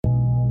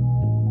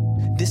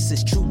This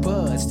is True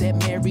Buds, that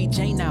Mary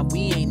Jane, now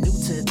we ain't new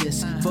to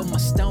this. For my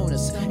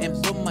stoners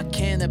and for my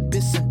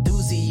cannabis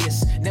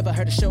enthusiasts, never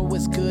heard a show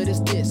as good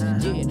as this.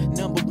 Yeah,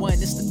 number one,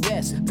 it's the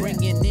best.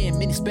 Bringing in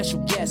many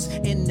special guests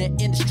in the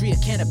industry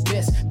of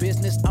cannabis.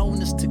 Business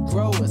owners to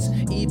growers,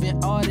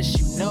 even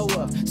artists you know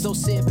of. So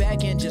sit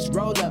back and just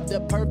roll up the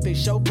perfect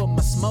show for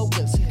my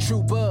smokers.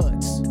 True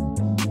Buds.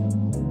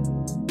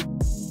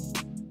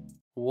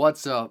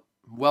 What's up?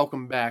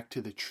 Welcome back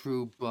to the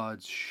True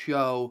Buds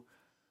Show.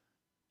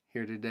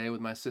 Here today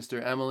with my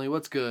sister Emily.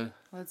 What's good?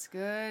 What's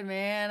good,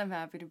 man? I'm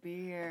happy to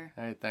be here.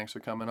 Hey, thanks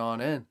for coming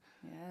on in.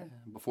 Yeah.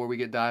 Before we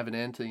get diving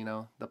into,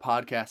 the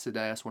podcast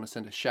today, I just want to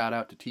send a shout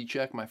out to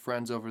T-Check, my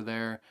friends over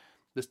there.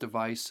 This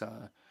device,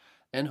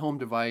 in-home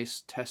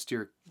device, test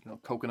your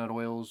coconut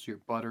oils, your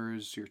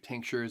butters, your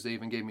tinctures. They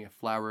even gave me a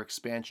flower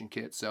expansion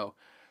kit. So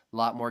a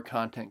lot more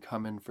content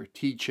coming for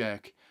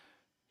T-Check.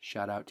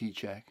 Shout out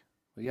T-Check.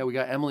 But yeah, we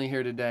got Emily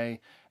here today.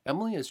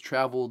 Emily has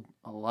traveled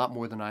a lot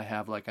more than I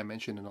have, like I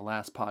mentioned in the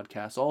last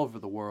podcast, all over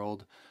the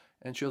world.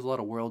 And she has a lot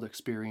of world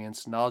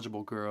experience,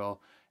 knowledgeable girl.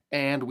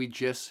 And we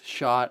just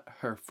shot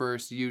her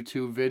first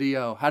YouTube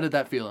video. How did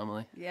that feel,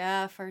 Emily?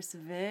 Yeah, first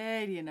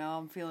vid,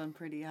 I'm feeling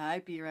pretty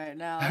hypey right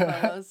now, if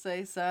I will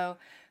say so.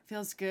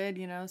 Feels good,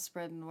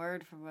 spreading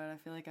word from what I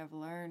feel like I've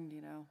learned,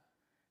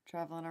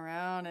 traveling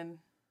around and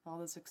all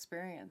those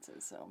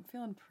experiences. So I'm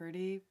feeling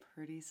pretty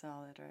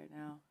solid right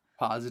now.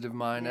 Positive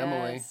Mind Yes.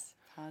 Emily.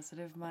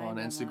 Positive Mind On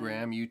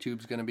Instagram. Emily.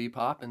 YouTube's going to be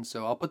popping.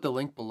 So I'll put the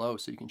link below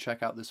so you can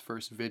check out this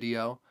first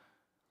video.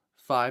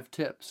 5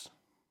 tips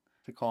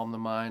to calm the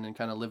mind and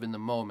kind of live in the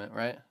moment,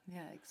 right?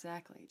 Yeah,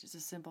 exactly. Just a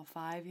simple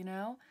 5,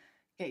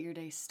 get your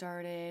day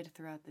started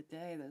throughout the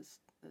day.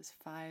 Those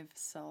 5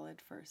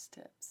 solid first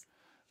tips.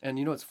 And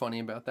you know what's funny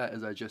about that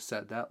is I just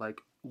said that, like,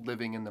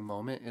 living in the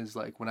moment is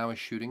like when I was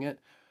shooting it,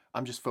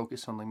 I'm just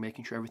focused on like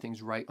making sure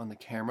everything's right on the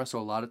camera. So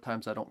a lot of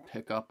times I don't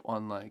pick up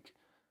on like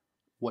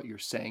what you're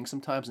saying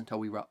sometimes until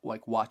we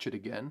like watch it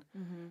again.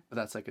 Mm-hmm. But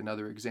that's like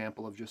another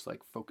example of just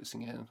like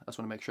focusing in. I just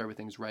want to make sure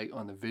everything's right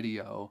on the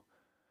video.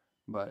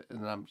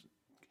 And then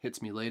hits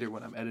me later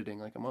when I'm editing.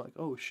 Like I'm like,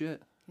 oh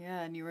shit.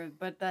 Yeah,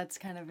 but that's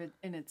kind of it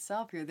in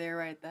itself. You're there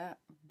right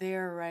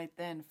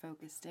then,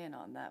 focused in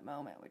on that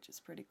moment, which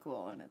is pretty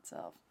cool in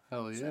itself.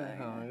 Hell yeah, So,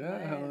 hell yeah,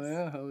 nice. hell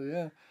yeah, hell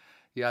yeah.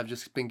 Yeah, I've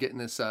just been getting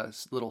this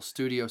little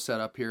studio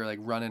set up here, like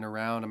running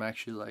around. I'm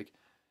actually like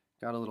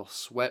got a little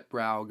sweat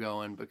brow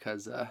going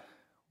because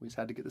we just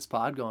had to get this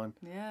pod going.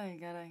 Yeah, you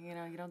gotta,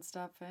 you don't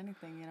stop for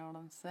anything. You know what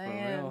I'm For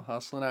saying? real,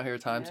 hustling out here.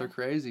 Times are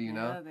crazy,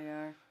 Yeah, they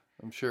are.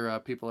 I'm sure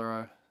people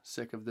are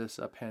sick of this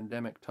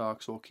pandemic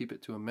talk, so we'll keep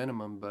it to a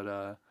minimum.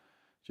 But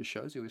just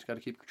shows you we just got to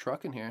keep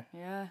trucking here.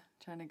 Yeah,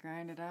 trying to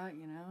grind it out,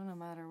 no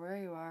matter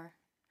where you are.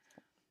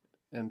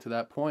 And to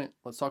that point,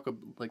 let's talk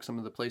like some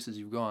of the places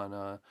you've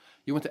gone.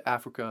 You went to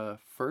Africa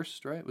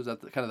first, right? Was that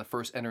kind of the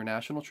first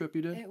international trip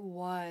you did? It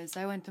was.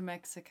 I went to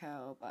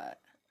Mexico, but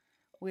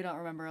we don't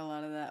remember a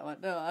lot of that one.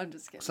 No, I'm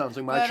just kidding. Sounds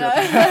like my trip.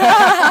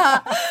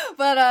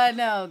 But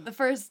no, the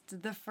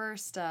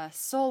first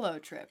solo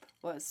trip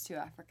was to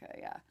Africa.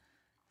 Yeah,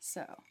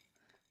 so.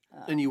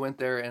 And you went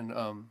there and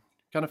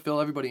kind of fill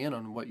everybody in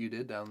on what you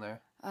did down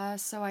there.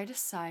 So I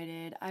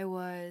decided I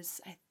was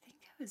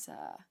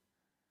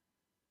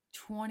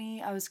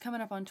 20. I was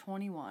coming up on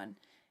 21,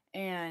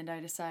 and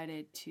I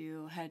decided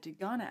to head to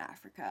Ghana,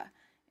 Africa,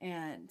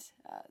 and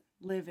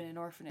live in an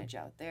orphanage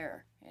out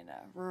there in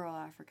rural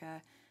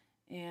Africa.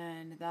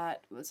 And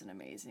that was an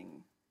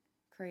amazing,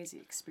 crazy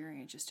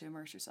experience just to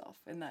immerse yourself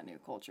in that new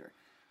culture.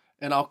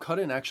 And I'll cut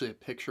in actually a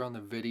picture on the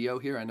video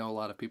here. I know a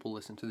lot of people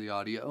listen to the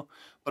audio,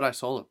 but I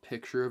saw a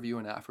picture of you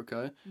in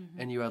Africa,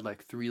 and you had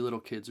like 3 little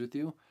kids with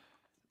you.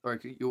 Or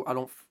you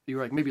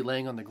were like maybe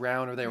laying on the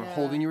ground or they were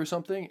holding you or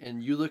something,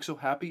 and you look so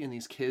happy, and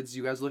these kids,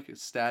 you guys look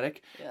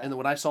ecstatic. Yeah. And then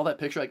when I saw that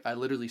picture, like I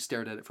literally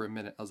stared at it for a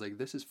minute. I was like,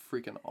 this is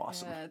freaking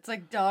awesome. Yeah, it's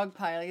like dog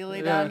pile. You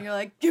lay down and you're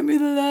like, give me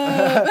the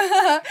love.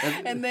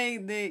 And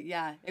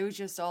it was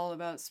just all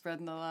about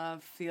spreading the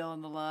love,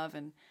 feeling the love.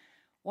 And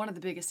one of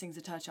the biggest things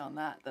to touch on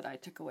that I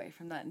took away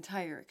from that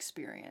entire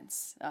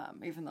experience,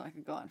 even though I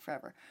could go on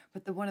forever,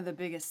 but one of the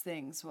biggest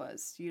things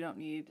was you don't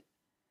need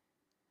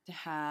to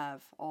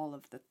have all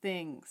of the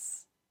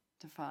things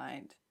to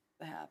find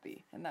the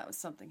happy. And that was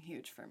something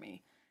huge for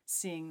me,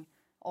 seeing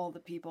all the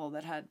people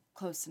that had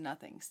close to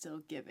nothing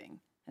still giving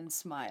and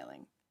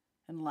smiling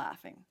and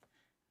laughing.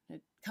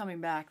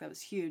 Coming back, that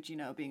was huge,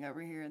 being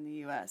over here in the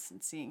U.S.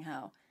 and seeing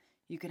how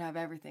you could have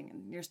everything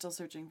and you're still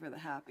searching for the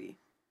happy.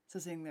 So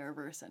seeing the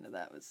reverse end of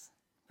that was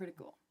pretty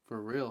cool. For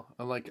real.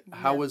 I'm like,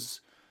 how was...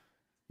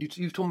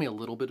 You've told me a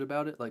little bit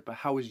about it, like, but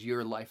how was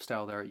your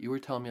lifestyle there? You were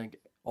telling me like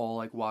all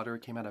like water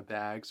came out of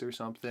bags or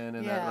something,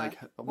 and that like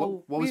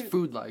what was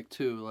food like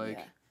too? Like,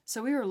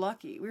 so we were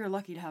lucky. We were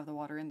lucky to have the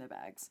water in the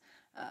bags.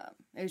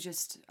 It was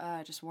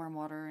just warm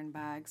water in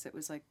bags. It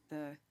was like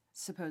the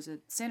supposed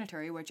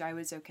sanitary, which I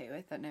was okay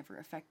with. That never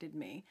affected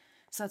me.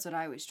 So that's what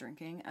I was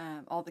drinking.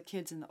 All the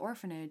kids in the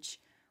orphanage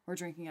were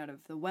drinking out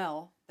of the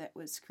well that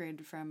was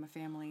created from a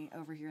family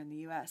over here in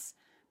the U.S.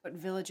 but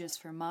villages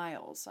for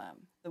miles,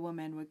 the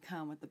women would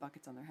come with the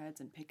buckets on their heads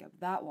and pick up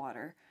that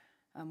water,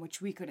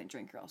 which we couldn't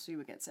drink or else we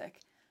would get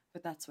sick.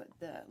 But that's what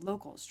the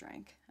locals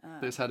drank.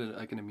 They just had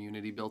like an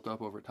immunity built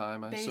up over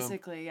time, I assume.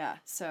 Basically, yeah.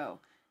 So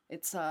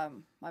it's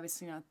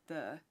obviously not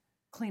the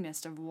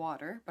cleanest of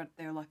water, but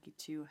they're lucky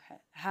to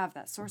have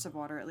that source of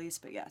water at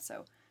least. But yeah,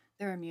 so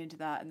they're immune to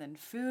that. And then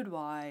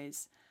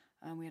food-wise,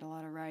 we had a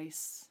lot of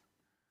rice,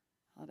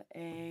 a lot of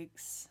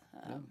eggs,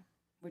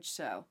 which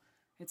so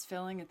it's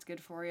filling, it's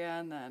good for you.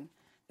 And then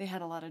they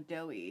had a lot of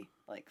doughy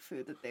like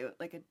food that they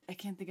like. I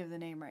can't think of the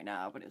name right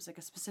now, but it was like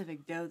a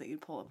specific dough that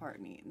you'd pull apart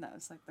and eat, and that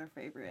was like their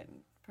favorite and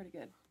pretty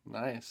good.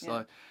 Nice.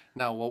 Yeah.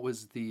 Now, what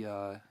was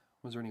the?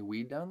 Was there any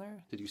weed down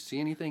there? Did you see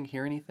anything?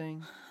 Hear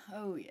anything?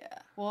 Oh yeah.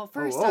 Well,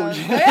 first I'm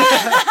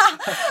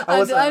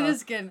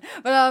just kidding.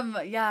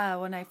 But yeah,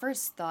 when I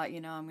first thought,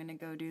 I'm gonna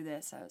go do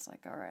this, I was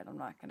like, all right, I'm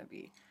not gonna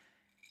be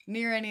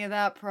near any of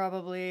that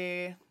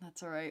probably.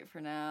 That's all right for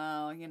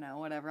now.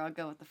 Whatever. I'll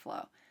go with the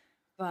flow.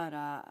 But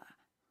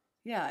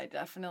yeah, I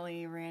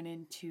definitely ran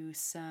into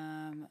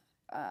some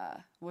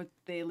what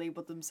they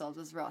labeled themselves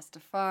as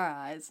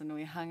Rastafaris, and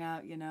we hung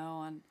out,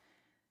 on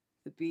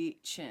the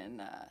beach and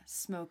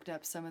smoked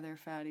up some of their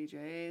Fatty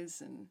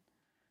J's and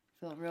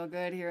felt real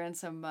good hearing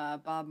some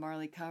Bob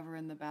Marley cover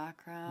in the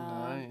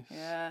background. Nice.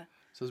 Yeah.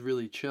 So it's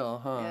really chill,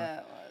 huh? Yeah,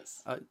 it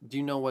was. Do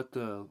you know what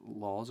the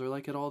laws are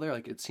like at all there?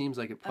 Like, it seems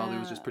like it probably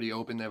was just pretty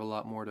open. They have a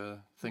lot more to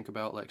think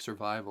about, like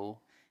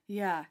survival.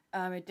 Yeah,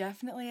 it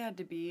definitely had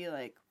to be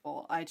like,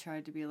 well, I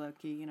tried to be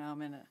low-key,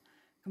 I'm in a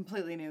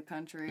completely new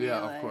country. Yeah,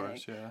 like, of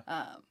course,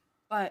 yeah.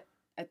 But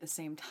at the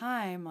same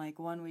time, like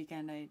one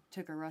weekend I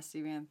took a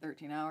rusty van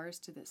 13 hours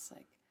to this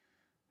like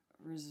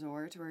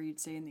resort where you'd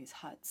stay in these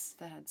huts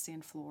that had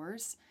sand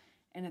floors.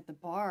 And at the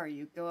bar,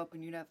 you'd go up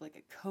and you'd have like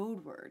a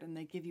code word and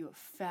they give you a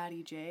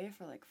Fatty J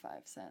for like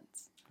 5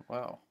 cents.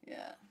 Wow.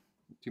 Yeah.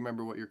 Do you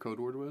remember what your code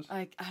word was?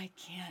 I can't,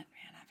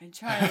 man. I've been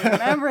trying to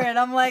remember it.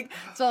 I'm like,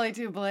 it's only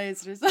 2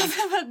 blazed or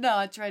something. But no,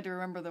 I tried to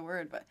remember the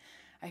word, but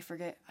I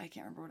forget. I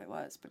can't remember what it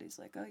was. But he's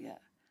like, oh, yeah,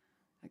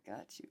 I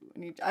got you.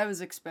 And I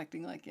was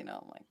expecting like, I'm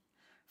like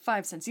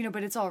 5 cents,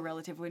 but it's all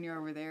relative. When you're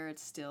over there,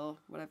 it's still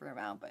whatever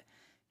amount. But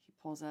he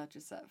pulls out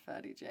just that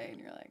Fatty J and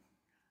you're like,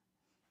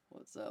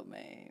 what's up,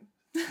 man?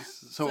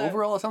 So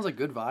overall, it sounds like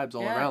good vibes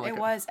all around. Like it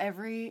was.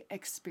 Every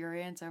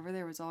experience over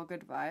there was all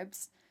good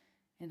vibes.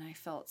 And I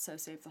felt so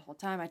safe the whole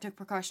time. I took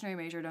precautionary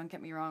measure, don't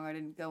get me wrong. I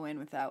didn't go in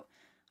without,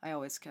 I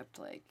always kept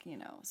like,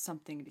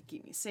 something to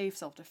keep me safe,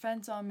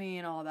 self-defense on me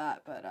and all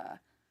that. But,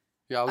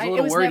 yeah, I was a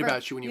little worried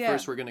about you when you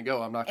first were going to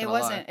go. I'm not going to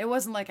lie. It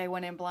wasn't like I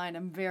went in blind.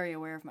 I'm very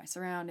aware of my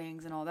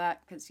surroundings and all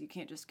that because you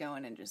can't just go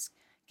in and just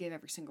give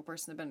every single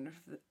person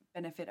the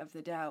benefit of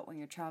the doubt when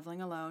you're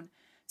traveling alone.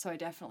 So I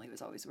definitely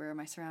was always aware of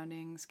my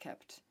surroundings,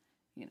 kept,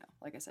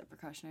 like I said,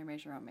 precautionary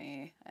measure on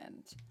me.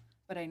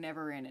 But I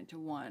never ran into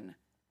one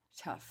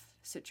tough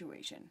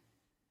situation.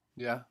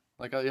 Yeah.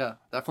 Like, yeah,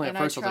 definitely. And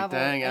at first I was like,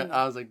 dang.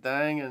 I was like,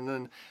 dang. And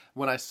then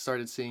when I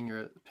started seeing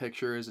your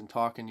pictures and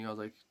talking to you, I was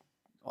like,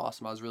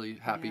 awesome. I was really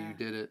happy you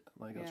did it.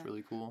 Like, that's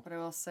really cool. But I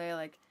will say,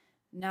 like,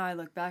 now I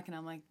look back and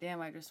I'm like,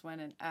 damn, I just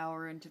went an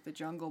hour into the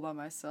jungle by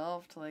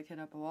myself to, like, hit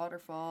up a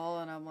waterfall.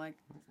 And I'm like...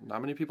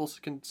 Not many people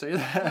can say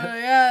that.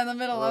 Yeah, in the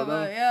middle of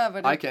it. Yeah,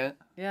 but... I can't.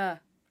 Yeah,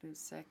 but it was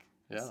sick.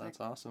 Yeah,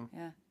 that's awesome.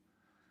 Yeah.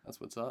 That's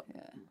what's up.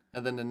 Yeah.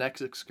 And then the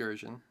next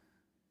excursion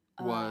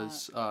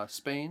was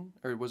Spain,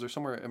 or was there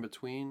somewhere in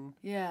between?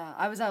 Yeah,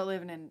 I was out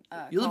living in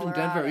You lived in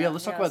Denver. Yeah,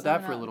 let's talk about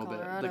that for a little bit.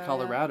 The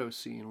Colorado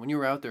scene. When you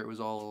were out there, it was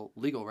all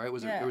legal, right?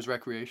 It was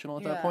recreational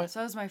at that point?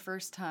 So that was my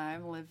first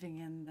time living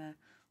in the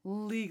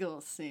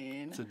legal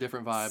scene. It's a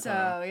different vibe.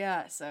 So,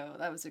 yeah, so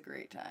that was a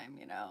great time,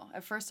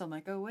 At first, I'm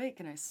like, oh, wait,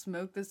 can I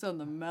smoke this on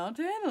the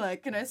mountain?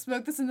 Like, can I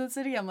smoke this in the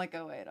city? I'm like,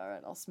 oh, wait, all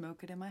right, I'll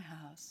smoke it in my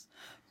house.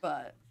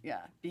 But,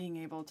 yeah, being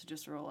able to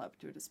just roll up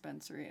to a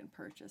dispensary and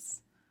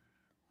purchase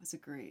was a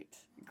great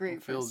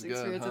first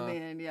experience in the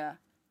end, yeah.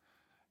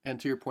 And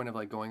to your point of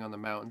like going on the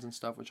mountains and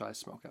stuff, which I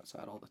smoke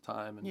outside all the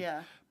time. And,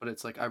 yeah. But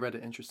it's like, I read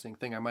an interesting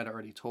thing. I might have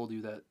already told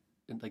you that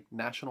like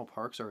national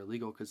parks are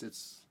illegal because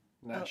it's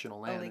national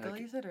land. Illegal,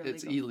 like, you said, or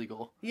it's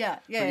illegal?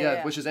 illegal.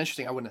 Yeah. Which is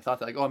interesting. I wouldn't have thought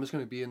that. Like, oh, I'm just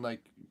going to be in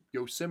like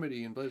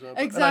Yosemite and blah, blah,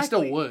 blah. Exactly. And I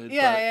still would.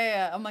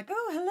 Yeah. I'm like,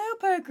 oh, hello,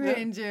 park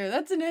ranger.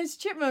 That's a nice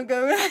chipmunk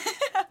over there.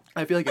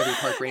 I feel like every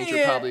park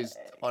ranger probably is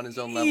on his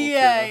own level too.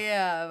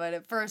 Yeah. But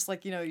at first,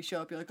 like, you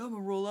show up, you're like, I'm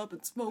going to roll up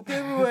and smoke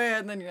everywhere.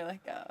 And then you're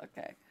like, oh,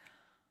 okay.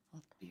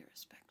 I'll be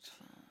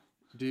respectful.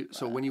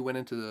 So when you went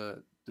into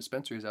the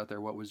dispensaries out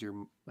there, what was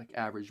your like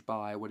average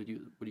buy? Would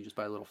you just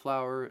buy a little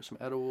flour, some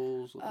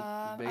edibles,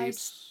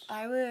 vapes?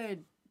 I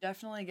would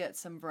definitely get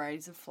some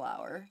varieties of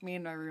flour. Me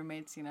and my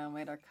roommates,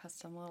 made our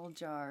custom little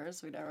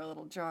jars. We'd have our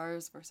little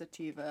jars for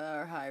sativa,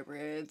 our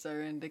hybrids, our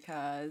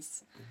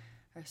indicas,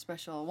 our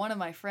special. One of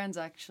my friends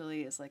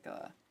actually is like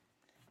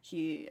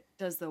he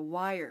does the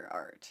wire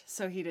art.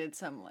 So he did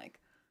some like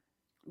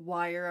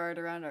wire art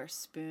around our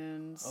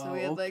spoons. So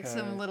we had like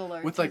some little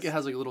with like it artistic-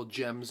 has like little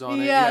gems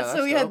on it. Yeah, that's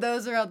so we dope. had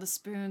those around the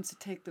spoons to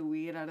take the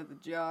weed out of the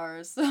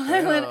jars. So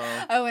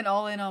Yeah. I went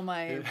all in on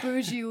my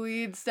bougie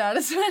weed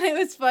status when it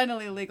was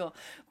finally legal.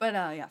 But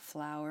yeah,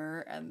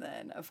 flour, and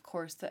then of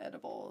course the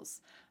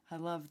edibles. I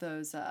love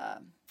those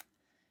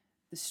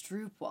the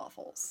Stroop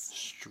waffles.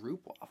 Stroop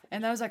waffle.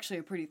 And that was actually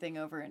a pretty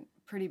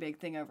big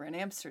thing over in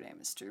Amsterdam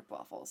is Stroop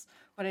waffles.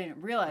 But I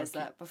didn't realize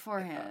that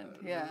beforehand.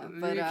 Yeah,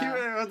 but you keep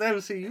it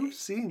that. See, you've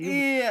seen.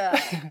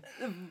 yeah.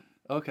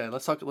 Okay,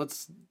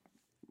 let's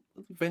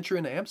venture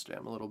into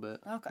Amsterdam a little bit.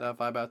 Okay. That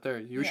vibe out there.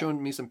 You were Yeah.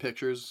 showing me some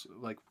pictures,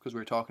 like, because we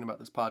were talking about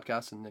this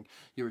podcast, and then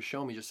you were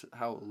showing me just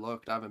how it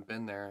looked. I haven't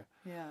been there.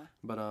 Yeah.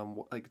 But,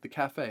 like, the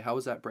cafe, how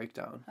was that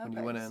breakdown when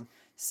you went Okay. in?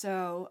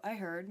 So I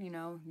heard, you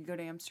go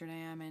to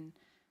Amsterdam and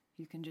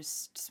you can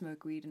just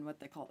smoke weed in what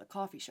they call the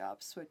coffee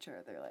shops, which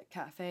are they're like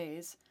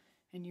cafes.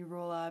 And you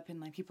roll up and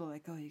like people are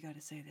like, oh, you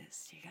gotta say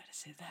this, you gotta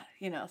say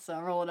that, So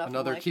I'm rolling up. and I'm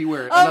Another like,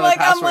 keyword, I'm another like,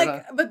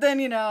 password. but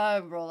then I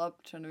roll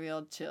up trying to be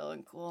all chill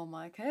and cool. I'm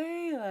like,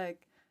 hey,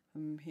 like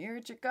I'm here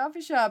at your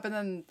coffee shop, and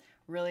then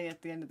really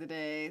at the end of the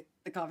day,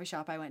 the coffee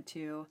shop I went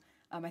to,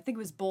 I think it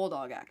was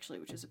Bulldog actually,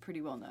 which is a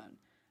pretty well known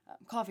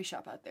coffee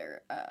shop out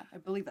there. I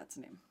believe that's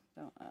the name.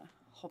 Don't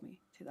hold me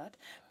to that.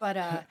 But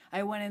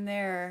I went in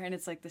there and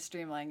it's like the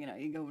streamline.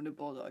 You go into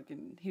Bulldog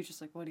and he was just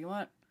like, what do you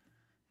want?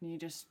 And he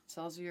just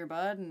sells you your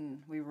bud,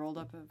 and we rolled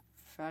up a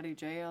Fatty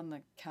J on the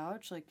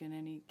couch, like in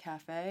any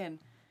cafe, and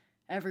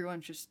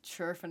everyone's just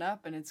chirping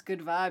up, and it's good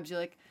vibes. You're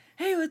like,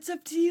 hey, what's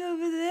up to you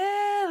over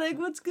there? Like,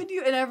 what's good to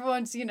you? And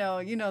everyone's, you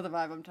know the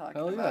vibe I'm talking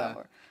Hell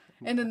about.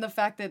 yeah. And then the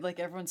fact that, like,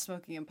 everyone's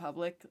smoking in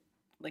public,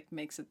 like,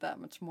 makes it that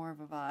much more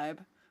of a vibe,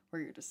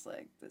 where you're just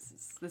like, this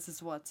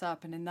is what's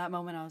up. And in that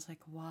moment, I was like,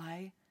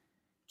 why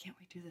can't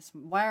we do this?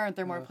 Why aren't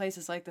there more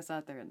places like this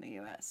out there in the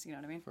U.S.? You know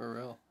what I mean? For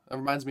real. It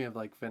reminds me of,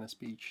 like, Venice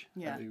Beach.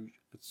 Yeah.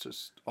 It's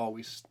just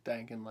always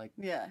stankin', like,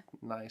 Yeah.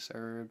 nice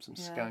herbs and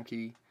Yeah.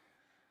 skunky.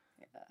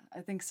 I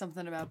think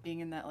something about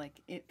being in that,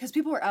 like, because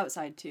people were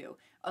outside too,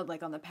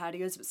 like on the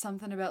patios, but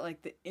something about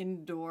like the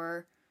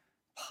indoor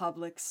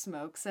public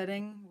smoke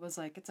setting was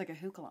like, it's like a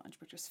hookah lounge,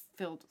 but just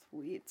filled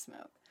with weed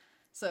smoke.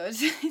 So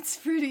it's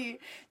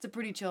a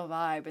pretty chill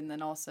vibe. And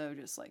then also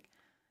just like,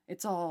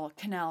 it's all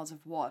canals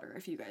of water,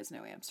 if you guys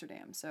know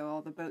Amsterdam. So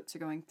all the boats are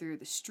going through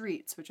the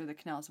streets, which are the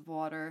canals of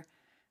water.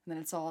 And then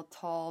it's all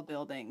tall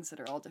buildings that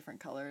are all different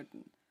colored.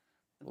 And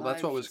Well,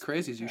 that's what was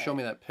crazy is you showed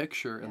me that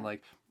picture and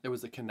like there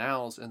was the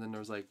canals and then there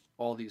was like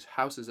all these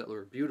houses that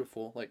were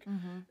beautiful, like,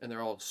 and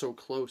they're all so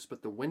close,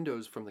 but the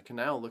windows from the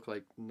canal look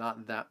like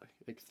not that,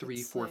 like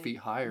 3-4 feet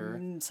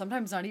higher.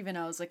 Sometimes not even.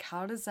 I was like,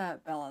 how does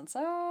that balance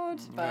out?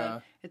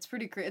 But it's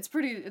pretty great.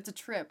 It's a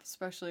trip,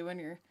 especially when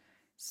you're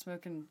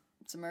smoking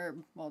some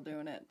herb while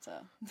doing it. So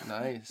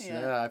Nice.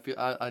 Yeah. Yeah, I feel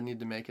I need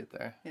to make it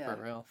there yeah,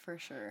 for real. for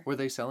sure. Were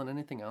they selling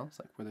anything else?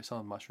 Like, were they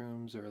selling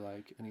mushrooms or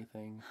like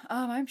anything?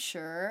 I'm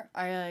sure.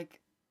 I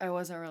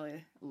wasn't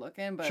really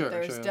looking, but Sure,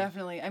 there's sure.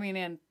 definitely. I mean,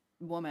 and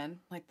women,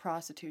 like,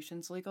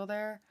 prostitution's legal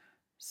there,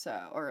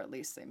 so, or at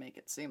least they make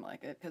it seem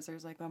like it, because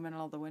there's like women in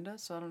all the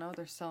windows. So I don't know.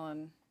 They're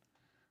selling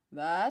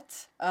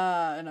that,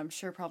 and I'm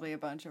sure probably a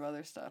bunch of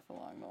other stuff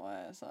along the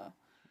way. So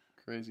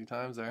Crazy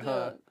times there,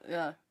 huh?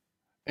 yeah.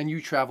 And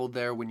you traveled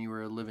there when you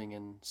were living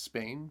in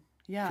Spain,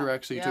 Yeah.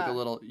 correct? So you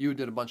yeah. you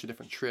did a bunch of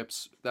different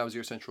trips. That was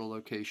your central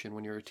location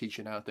when you were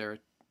teaching out there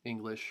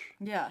English.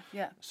 Yeah,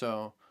 yeah.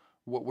 So,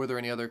 were there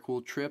any other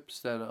cool trips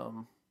that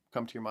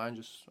come to your mind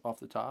just off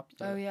the top?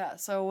 Oh yeah.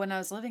 So when I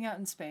was living out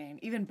in Spain,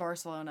 even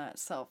Barcelona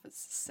itself is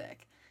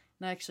sick.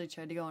 And I actually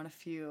tried to go on a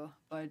few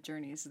bud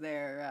journeys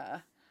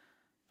there,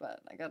 but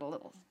I got a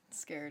little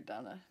scared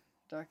down a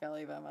dark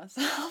alley by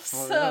myself.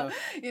 Oh, So,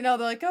 they're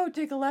like, oh,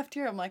 take a left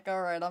here. I'm like,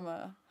 all right,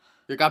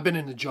 Like, I've been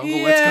in the jungle.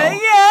 yeah,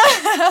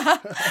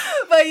 Let's go. yeah.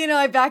 But,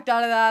 I backed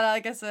out of that.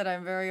 Like I said,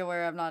 I'm very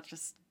aware I'm not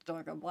just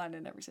don't go blind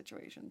in every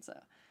situation. So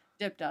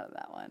dipped out of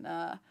that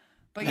one.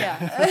 But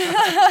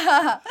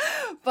yeah.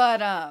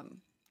 But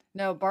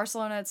no,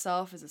 Barcelona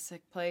itself is a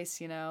sick place.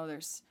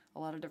 There's a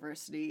lot of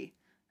diversity.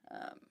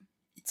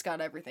 It's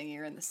got everything.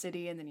 You're in the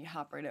city, and then you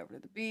hop right over to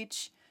the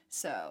beach.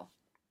 So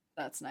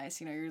that's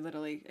nice. You're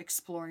literally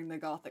exploring the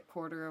Gothic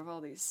quarter of all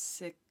these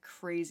sick,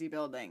 crazy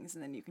buildings,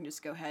 and then you can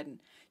just go ahead and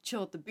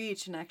chill at the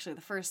beach. And actually,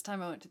 the first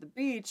time I went to the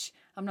beach,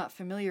 I'm not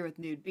familiar with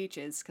nude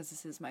beaches because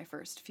this is my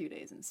first few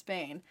days in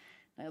Spain.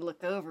 And I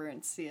look over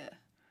and see a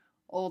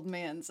old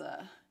man's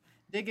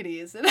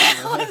diggities, and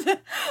I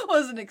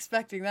wasn't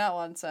expecting that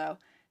one. So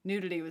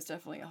nudity was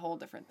definitely a whole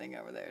different thing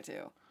over there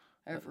too.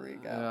 Wherever you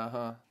go. Yeah,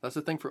 huh? That's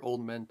the thing for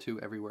old men too.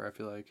 Everywhere I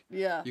feel like.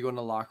 Yeah. You go in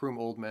the locker room,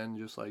 old men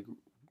just like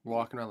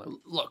walking around like,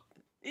 look.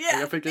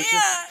 Yeah, Like,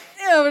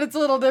 yeah, but it's a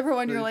little different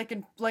when you're like,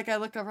 I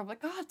look over, I'm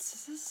like, oh,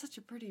 this is such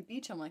a pretty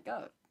beach. I'm like,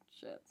 oh,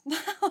 shit.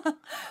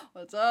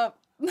 What's up?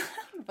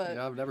 But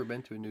Yeah, I've never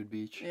been to a nude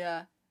beach.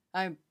 yeah,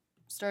 I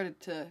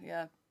started to,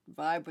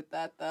 vibe with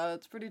that, though.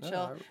 It's pretty Yeah, chill.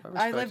 I I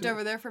respect lived it.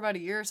 over there for about a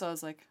year, so I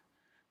was like,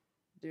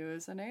 do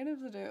as the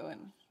natives do,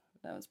 and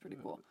that was pretty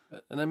cool.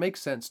 And it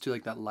makes sense too,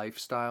 like that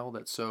lifestyle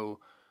that's so,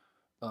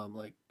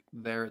 like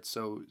there it's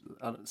so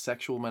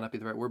sexual might not be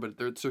the right word, but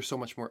they're so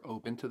much more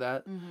open to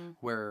that.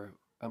 Where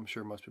I'm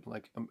sure most people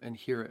like, and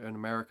here in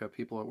America,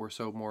 people were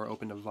so more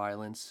open to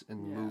violence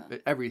and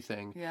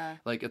everything. Yeah.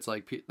 Like it's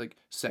like like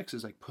sex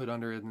is like put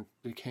under it and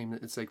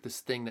it's like this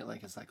thing that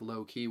like is like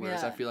low key.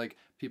 Whereas I feel like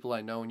people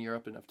I know in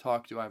Europe and I've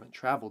talked to, I haven't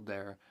traveled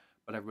there,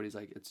 but everybody's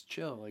like it's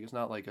chill. Like it's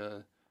not like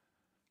a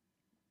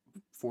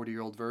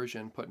 40-year-old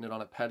version putting it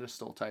on a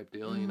pedestal type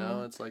deal. You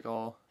know, it's like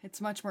all. It's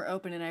much more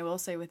open, and I will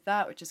say with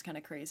that, which is kind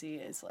of crazy,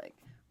 is like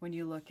when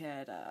you look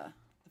at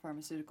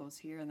pharmaceuticals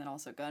here and then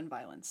also gun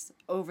violence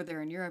over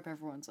there in Europe,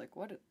 everyone's like,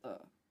 what the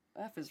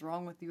F is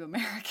wrong with you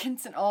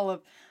Americans and all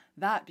of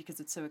that, because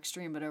it's so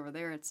extreme. But over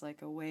there it's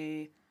like a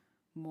way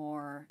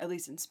more, at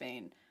least in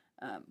Spain,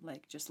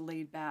 like just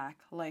laid back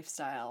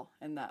lifestyle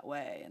in that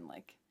way, and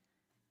like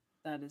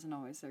that isn't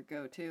always their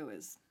go-to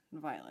is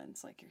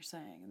violence like you're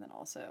saying, and then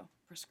also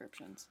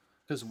prescriptions,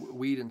 because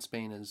weed in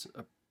Spain is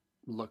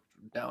looked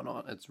down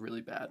on. It's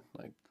really bad.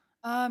 Like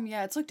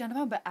yeah, it's looked down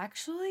upon, but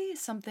actually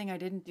something I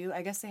didn't do,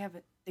 I guess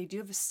they do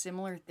have a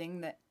similar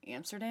thing that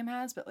Amsterdam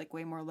has, but like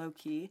way more low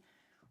key,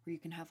 where you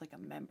can have like a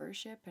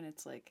membership and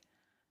it's like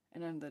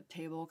an under the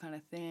table kind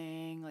of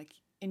thing. Like,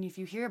 and if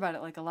you hear about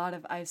it, like a lot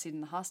of, I've seen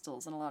in the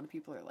hostels, and a lot of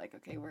people are like,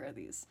 okay, where are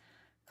these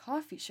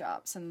coffee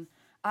shops? And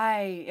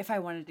if I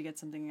wanted to get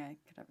something, I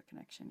could have a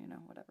connection, you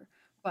know, whatever.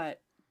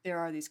 But there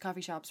are these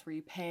coffee shops where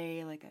you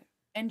pay like an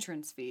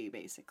entrance fee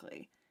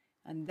basically,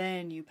 and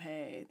then you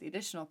pay the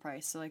additional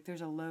price. So like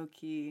there's a low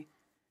key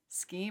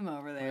scheme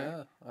over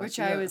there, which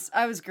I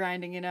was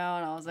grinding, you know,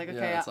 and I was like,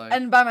 okay, like,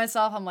 and by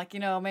myself, I'm like, you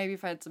know, maybe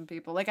if I had some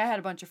people, like I had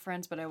a bunch of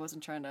friends, but I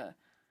wasn't trying to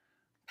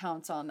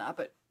pounce on that,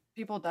 but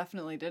people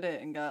definitely did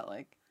it and got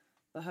like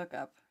the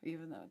hookup,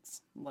 even though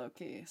it's low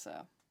key.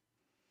 So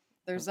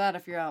there's that.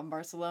 If you're out in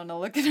Barcelona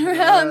looking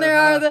around,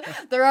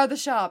 there are the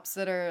shops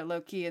that are low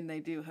key and they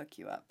do hook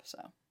you up.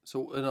 So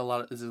in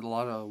is it a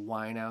lot of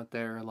wine out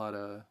there? A lot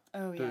of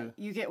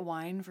you get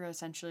wine for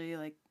essentially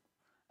like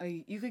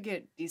you could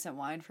get decent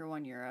wine for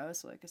 €1,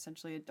 so like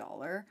essentially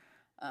 $1.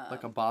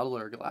 Like a bottle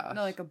or a glass?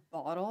 No, like a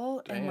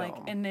bottle. Damn. And like,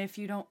 and if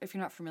you're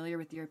not familiar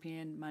with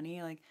European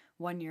money, like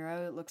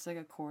 €1 it looks like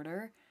a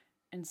quarter,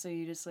 and so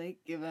you just like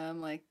give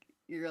them like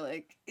your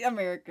like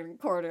American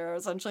quarter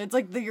essentially. It's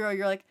like the euro.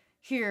 You're like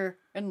here,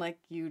 and like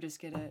you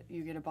just get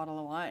a bottle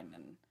of wine,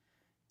 and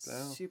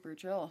it's super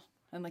chill.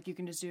 And like you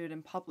can just do it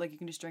in public. Like you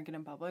can just drink it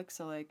in public.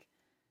 So like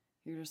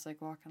you're just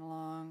like walking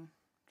along,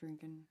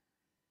 drinking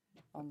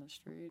on the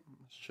street.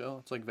 It's chill.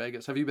 It's like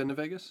Vegas. Have you been to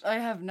Vegas? I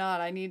have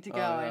not. I need to go.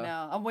 Yeah. I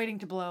know. I'm waiting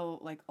to blow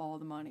like all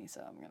the money,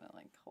 so I'm gonna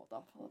like hold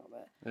off a little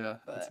bit. Yeah,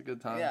 but, that's a good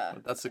time. Yeah.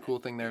 But that's the cool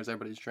thing there is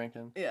everybody's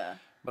drinking. Yeah.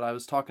 But I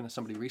was talking to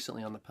somebody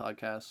recently on the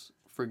podcast.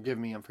 Forgive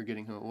me, I'm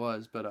forgetting who it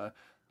was, but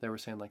they were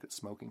saying like that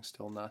smoking's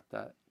still not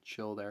that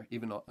chill there.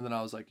 Even though, and then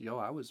I was like, yo,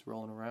 I was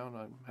rolling around.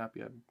 I'm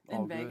happy. I'm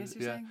all good. In Vegas,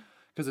 you're saying?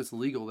 Because it's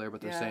legal there, but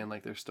they're saying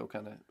like they're still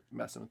kind of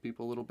messing with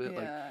people a little bit.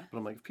 Like, but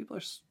I'm like, if people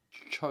are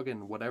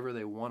chugging whatever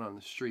they want on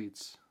the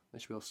streets, they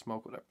should be able to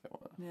smoke whatever they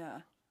want.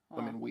 Yeah.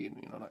 Well, I mean, weed,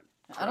 you know, not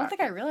crack. I don't think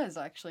I realized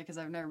actually, because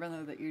I've never been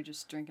there, that you're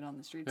just drinking on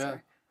the streets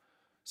there.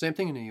 Same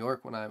thing in New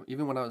York. When I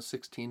was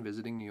 16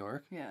 visiting New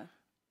York. Yeah.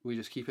 We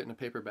just keep it in a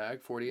paper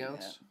bag, 40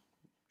 ounce,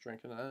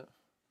 drinking that.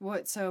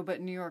 What? So,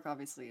 but New York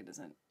obviously it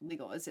isn't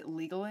legal. Is it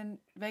legal in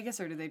Vegas,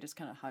 or do they just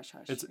kind of hush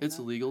hush? It's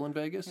legal in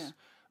Vegas,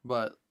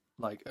 but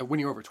like when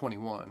you're over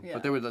 21.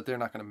 But they're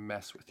not going to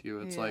mess with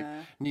you. It's like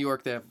New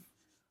York, they have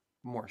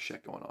more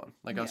shit going on.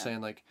 Like I was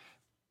saying, like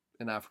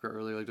in Africa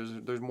earlier, like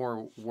there's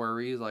more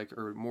worries, like,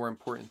 or more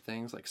important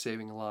things like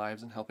saving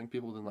lives and helping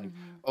people than like,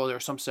 oh,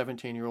 there's some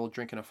 17-year-old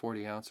drinking a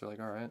 40 ounce. They're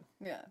like, all right,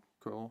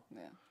 cool,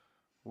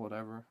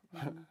 whatever.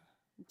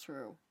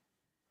 True.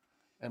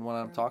 And when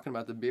I'm talking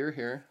about the beer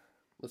here,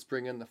 let's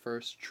bring in the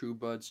first True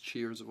Buds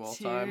cheers of all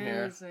time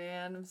here. Cheers,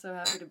 man. I'm so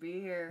happy to be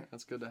here.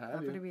 That's good to have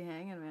happy you. Happy to be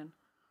hanging, man.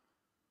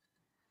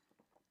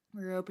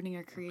 We're opening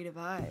our creative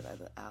eye by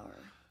the hour.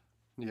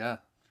 Yeah.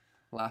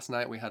 Last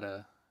night we had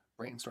a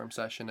brainstorm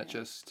session at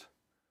just...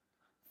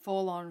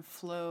 full-on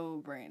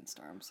flow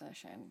brainstorm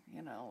session,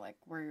 you know, like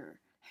where your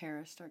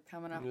hairs start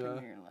coming up and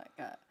you're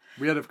like...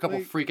 we had a couple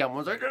freak out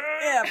ones like...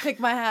 pick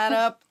my hat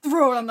up,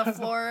 throw it on the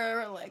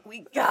floor, like,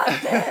 we got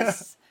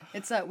this!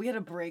 It's that we had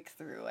a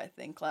breakthrough, I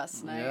think,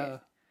 last night,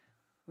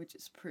 which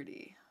is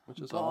pretty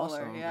baller,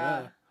 awesome,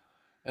 yeah.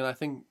 And I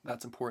think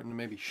that's important to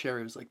maybe share.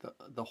 It was like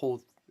the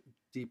whole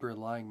deeper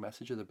lying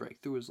message of the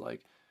breakthrough is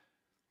like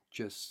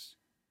just,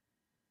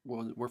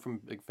 well, we're from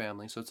a big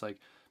family, so it's like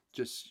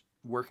just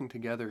working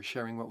together,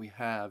 sharing what we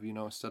have, you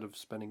know, instead of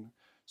spending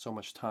so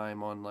much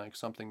time on like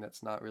something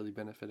that's not really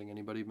benefiting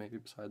anybody, maybe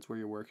besides where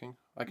you're working.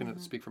 I can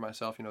speak for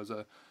myself, you know, as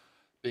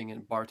being a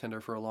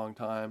bartender for a long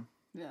time.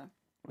 Yeah.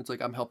 It's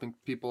like I'm helping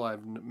people.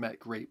 I've met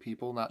great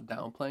people, not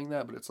downplaying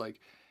that, but it's like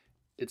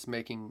it's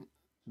making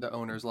the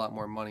owners a lot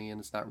more money, and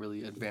it's not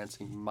really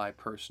advancing my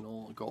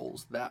personal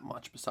goals that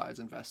much besides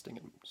investing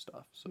in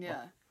stuff. So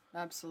yeah,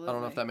 absolutely. I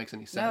don't know if that makes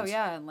any sense. No,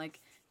 yeah, and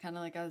like kind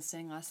of like I was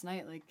saying last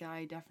night, like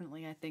I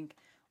think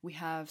we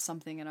have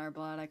something in our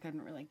blood. I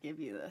couldn't really give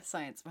you the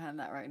science behind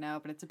that right now,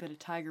 but it's a bit of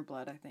tiger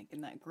blood, I think,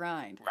 in that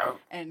grind.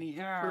 And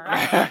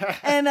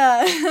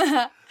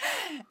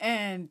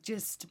and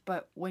just,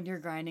 but when you're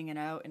grinding it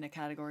out in a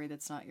category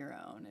that's not your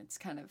own,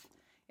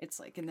 it's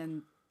like, and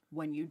then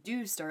when you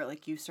do start,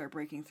 like you start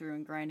breaking through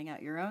and grinding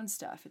out your own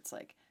stuff, it's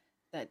like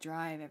that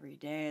drive every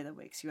day that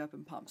wakes you up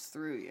and pumps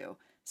through you.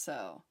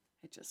 So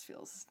it just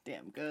feels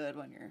damn good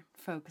when you're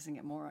focusing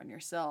it more on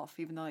yourself,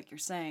 even though, like you're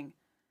saying,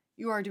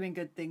 you are doing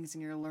good things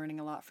and you're learning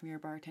a lot from your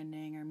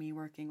bartending or me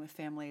working with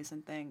families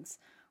and things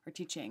or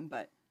teaching.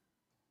 But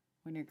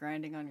when you're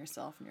grinding on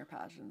yourself and your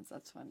passions,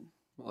 that's when,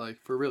 like,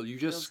 for real, you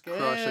just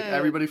crushed, like,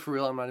 everybody, for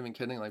real, I'm not even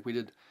kidding. Like, we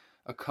did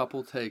a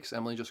couple takes.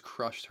 Emily just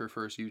crushed her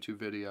first YouTube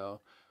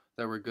video.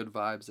 There were good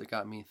vibes that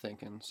got me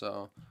thinking.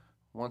 So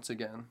once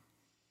again,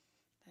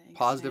 thanks,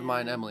 Positive man.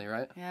 Mind Emily,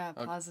 right? Yeah,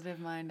 Okay. Positive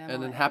Mind Emily.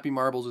 And then Happy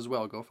Marbles as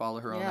well. Go follow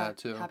her on that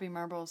too. Happy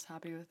Marbles,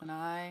 happy with an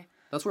I.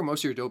 That's where most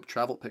of your dope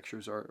travel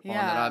pictures are on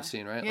that I've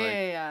seen, right?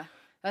 Yeah.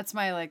 That's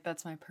my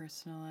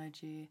personal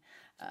IG.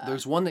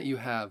 There's one that you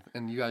have,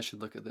 and you guys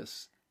should look at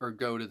this or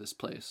go to this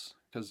place.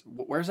 Because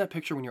where's that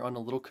picture when you're on a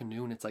little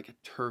canoe and it's like a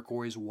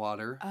turquoise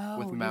water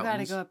with mountains? You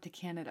gotta go up to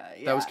Canada.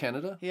 Yeah. That was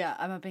Canada? Yeah,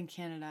 I'm up in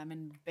Canada. I'm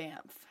in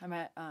Banff. I'm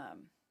at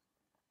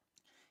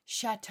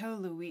Chateau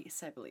Louis,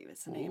 I believe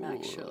it's the name,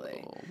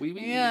 actually.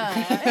 Yeah.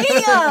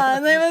 I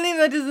believe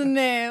that is the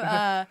name.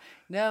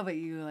 No, but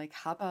you, like,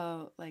 hop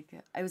out, like,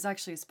 it was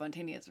actually a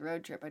spontaneous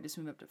road trip. I just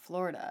moved up to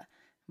Florida.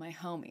 My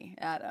homie,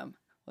 Adam,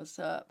 what's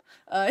up?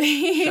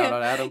 Shout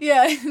out Adam.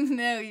 Yeah,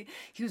 no,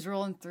 he was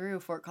rolling through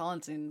Fort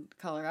Collins in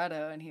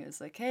Colorado, and he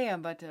was like, hey,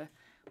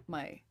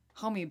 my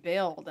homie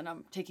bailed, and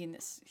I'm taking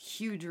this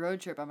huge road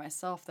trip by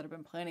myself that I've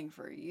been planning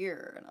for a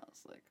year. And I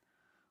was like,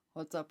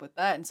 what's up with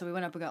that? And so we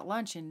went up and got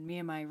lunch, and me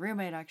and my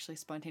roommate actually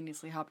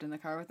spontaneously hopped in the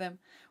car with him,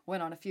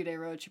 went on a few-day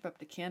road trip up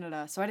to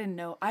Canada. So I didn't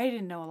know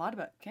a lot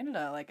about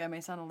Canada. Like, I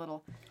may sound a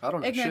little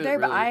ignorant there,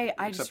 but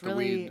I just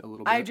really,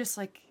 I just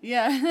like,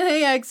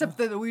 yeah, except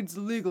that the weed's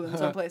illegal in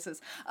some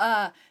places.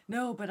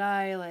 No, but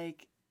I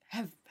like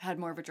have had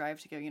more of a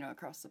drive to go,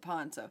 across the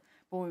pond. So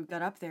when we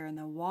got up there, and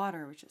the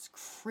water was just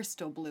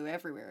crystal blue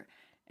everywhere,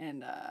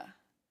 and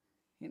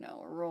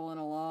we're rolling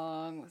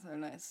along with our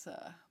nice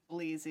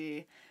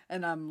bleezy,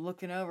 and I'm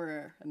looking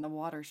over, and the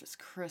water's just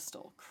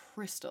crystal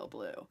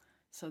blue.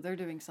 So they're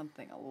doing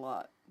something a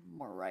lot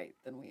more right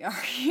than we are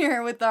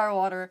here with our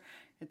water.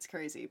 It's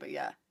crazy, but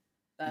yeah.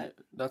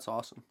 That's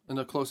awesome. And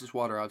the closest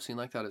water I've seen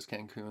like that is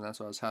Cancun. That's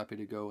why I was happy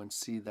to go and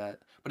see that.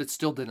 But it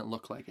still didn't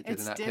look like it did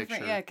in that picture. It's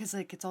different, yeah, because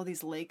like it's all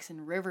these lakes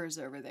and rivers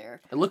over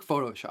there. It looked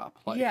Photoshop.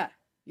 Like, yeah.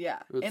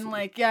 And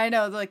like, yeah, I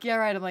know. Like, yeah,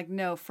 right. I'm like,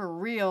 no, for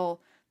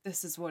real.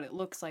 This is what it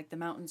looks like. The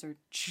mountains are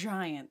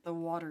giant. The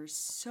water's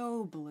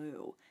so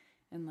blue.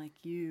 And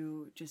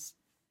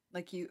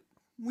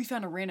we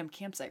found a random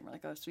campsite. And we're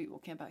like, oh, sweet, we'll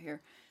camp out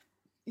here.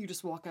 You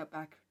just walk out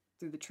back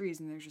through the trees,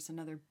 and there's just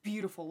another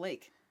beautiful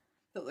lake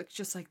that looks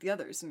just like the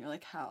others. And you're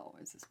like, how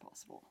is this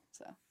possible?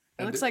 So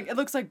it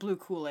looks like blue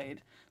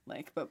Kool-Aid,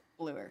 like, but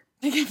bluer.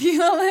 To give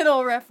you a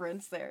little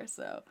reference there.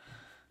 So.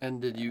 And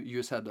did you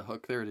just had the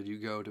hook there? Or did you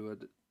go to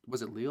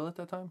was it legal at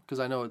that time? Because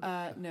I know.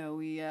 No,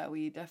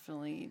 we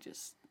definitely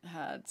just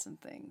had some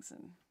things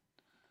and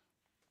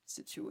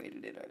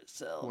situated it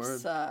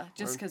ourselves.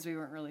 Just because we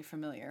weren't really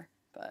familiar,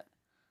 but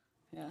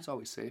yeah. It's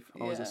always safe.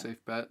 Always a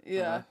safe bet.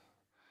 Yeah.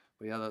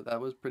 But yeah,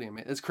 that was pretty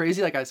amazing. It's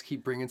crazy. Like, I just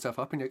keep bringing stuff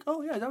up, and you're like,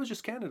 oh yeah, that was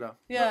just Canada.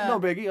 Yeah.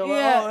 No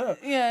biggie.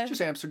 Yeah.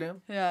 Just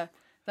Amsterdam. Yeah.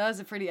 That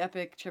was a pretty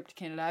epic trip to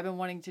Canada. I've been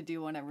wanting to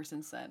do one ever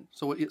since then.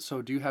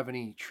 So do you have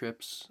any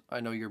trips? I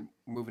know you're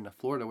moving to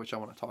Florida, which I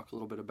want to talk a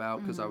little bit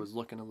about because I was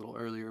looking a little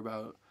earlier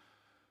about.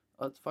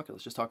 Let's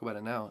just talk about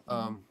it now.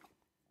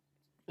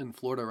 In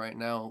Florida right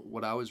now,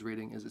 what I was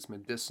reading is it's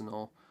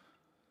medicinal,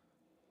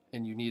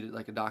 and you need it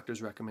like a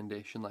doctor's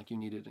recommendation, like you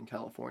need it in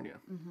California.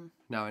 Mm-hmm.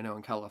 Now I know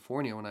in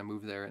California when I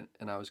moved there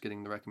and I was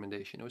getting the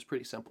recommendation, it was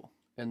pretty simple.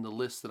 And the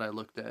list that I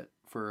looked at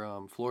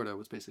for Florida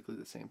was basically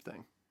the same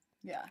thing.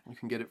 Yeah. You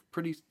can get it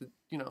pretty,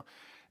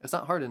 it's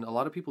not hard, and a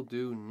lot of people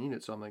do need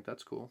it, so I'm like,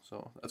 that's cool.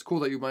 So that's cool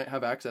that you might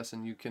have access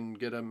and you can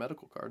get a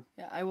medical card.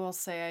 Yeah, I will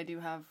say I do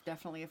have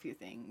definitely a few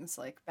things.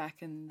 Like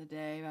back in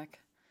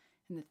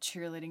the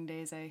cheerleading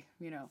days, I,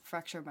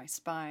 fractured my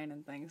spine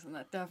and things, and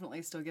that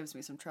definitely still gives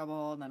me some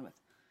trouble. And then with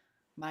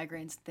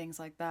migraines and things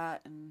like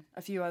that, and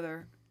a few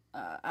other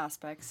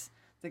aspects,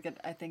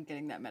 I think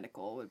getting that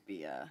medical would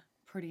be a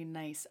pretty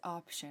nice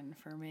option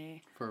for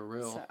me. For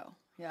real. So.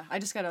 Yeah, I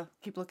just gotta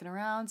keep looking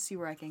around, see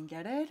where I can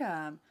get it,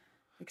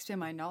 expand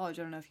my knowledge.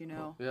 I don't know if you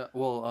know. Yeah,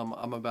 well,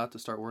 I'm about to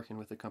start working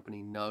with the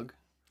company Nug,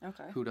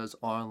 who does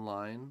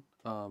online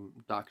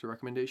doctor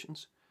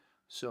recommendations.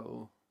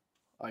 So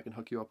I can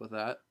hook you up with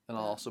that, and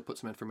I'll also put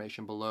some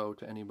information below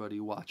to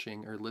anybody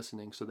watching or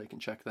listening so they can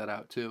check that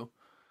out too.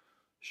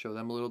 Show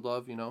them a little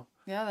love, Yeah,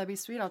 that'd be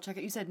sweet. I'll check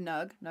it. You said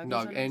Nug.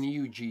 Nug,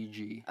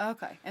 N-U-G-G.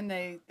 Okay, and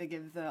they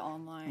give the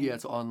online. Yeah,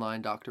 it's an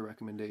online doctor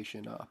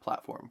recommendation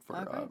platform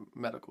for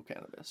medical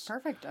cannabis.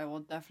 Perfect. I will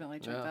definitely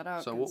check that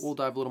out. So we'll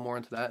dive a little more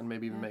into that and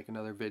maybe even make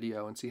another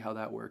video and see how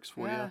that works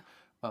for you.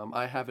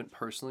 I haven't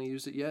personally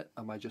used it yet.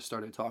 I just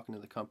started talking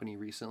to the company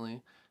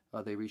recently.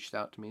 They reached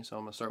out to me, so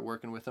I'm gonna start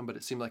working with them. But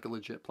it seemed like a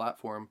legit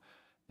platform,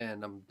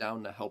 and I'm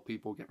down to help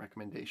people get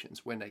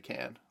recommendations when they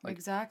can. Like,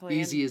 Exactly.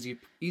 easy as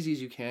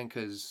you can,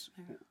 because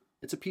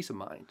it's a peace of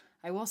mind.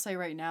 I will say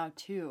right now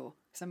too,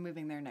 because I'm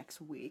moving there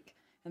next week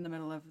in the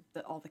middle of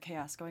all the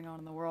chaos going on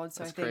in the world.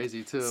 So That's I think,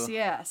 crazy too. So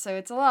yeah, so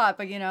it's a lot,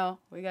 but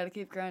we got to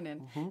keep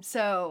grinding.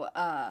 So,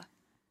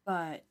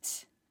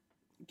 but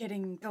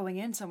going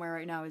in somewhere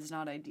right now is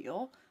not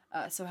ideal.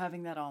 So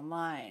having that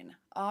online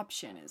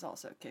option is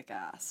also kick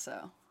ass.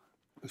 So.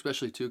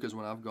 Especially too, because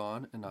when I've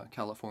gone in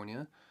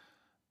California,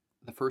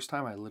 the first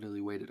time I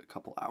literally waited a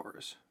couple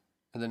hours,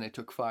 and then they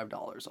took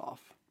 $5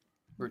 off,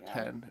 or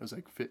 10. It was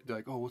like,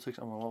 oh, we'll take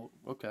some. Well,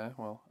 okay,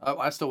 well,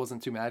 I still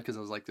wasn't too mad, because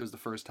I was like, it was the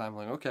first time,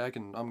 like, okay,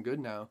 I'm good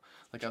now.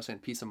 Like I was saying,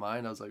 peace of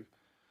mind. I was like,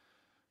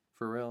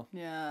 for real.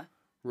 Yeah.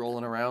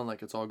 Rolling around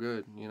like it's all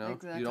good,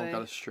 Exactly. You don't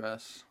gotta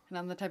stress. And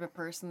I'm the type of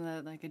person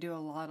that I do a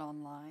lot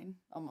online,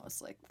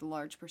 almost like the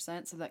large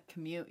percent. So that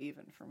commute,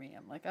 even for me,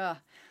 I'm like,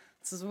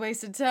 this is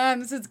wasted time.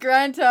 This is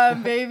grind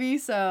time, baby.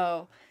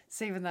 So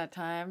saving that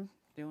time,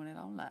 doing it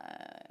online.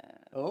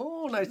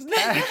 Oh, nice.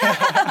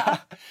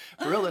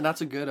 For real, and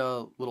that's a good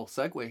little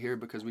segue here,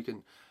 because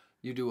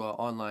you do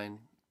online,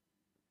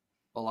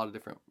 a lot of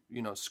different,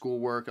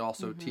 schoolwork,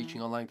 also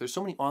teaching online. There's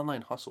so many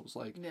online hustles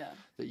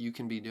that you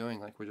can be doing.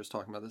 Like we're just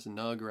talking about this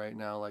Nug right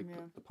now. Like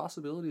the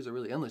possibilities are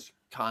really endless.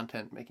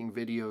 Content, making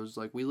videos.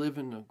 Like we live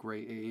in a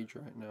great age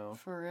right now.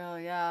 For real,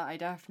 yeah.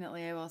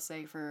 I will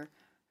say, for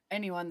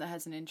anyone that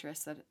has an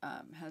interest that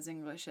has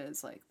English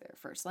as like their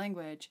first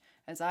language,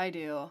 as I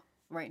do,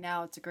 right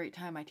now it's a great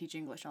time. I teach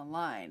English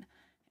online,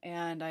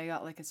 and I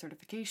got like a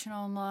certification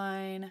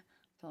online.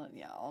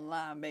 Yeah,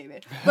 online, baby.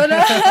 But no,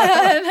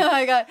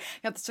 I got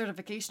the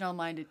certification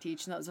online to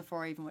teach, and that was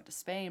before I even went to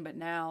Spain. But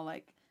now,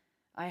 like,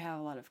 I have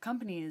a lot of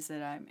companies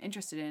that I'm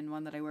interested in.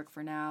 One that I work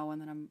for now, one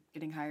that I'm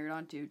getting hired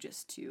onto,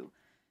 just to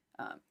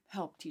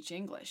help teach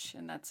English,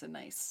 and that's a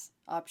nice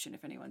option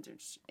if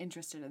anyone's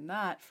interested in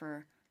that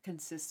for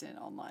consistent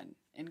online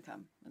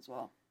income as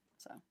well.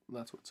 So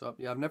that's what's up.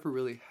 Yeah, I've never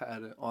really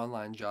had an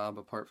online job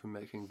apart from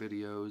making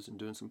videos and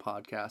doing some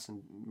podcasts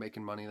and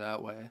making money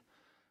that way.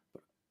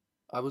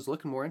 I was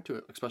looking more into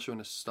it, especially when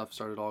this stuff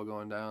started all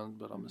going down.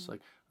 But I'm just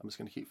like, I'm just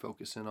going to keep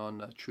focusing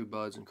on True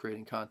Buds and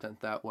creating content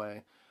that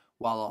way.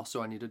 While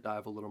also I need to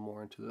dive a little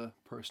more into the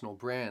personal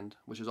brand,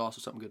 which is also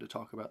something good to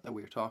talk about that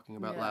we were talking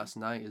about last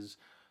night.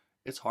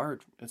 It's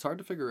hard. It's hard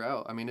to figure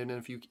out. I mean, and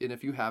if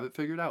you have it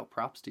figured out,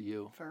 props to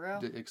you. For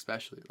real.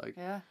 Especially like.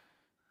 Yeah.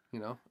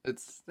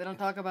 It's. They don't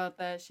talk about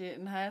that shit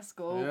in high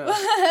school.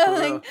 Yeah,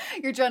 like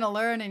you're trying to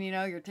learn and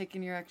you're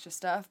taking your extra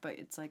stuff, but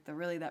it's like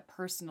that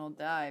personal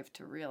dive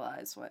to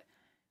realize what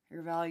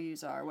your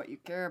values are, what you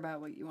care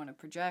about, what you want to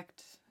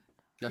project.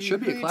 That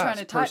should be a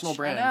class, personal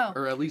brand,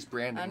 or at least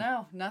branding. I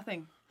know,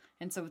 nothing.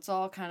 And so it's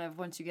all kind of,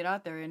 once you get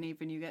out there and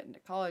even you get into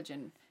college,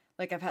 and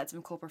like I've had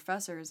some cool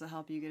professors that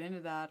help you get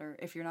into that, or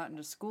if you're not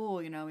into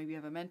school, maybe you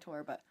have a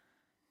mentor, but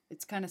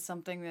it's kind of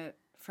something that,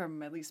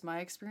 from at least my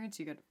experience,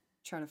 you got to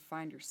try to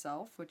find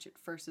yourself, which at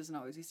first isn't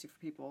always easy for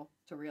people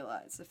to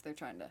realize if they're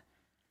trying to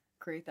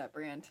create that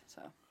brand.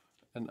 So.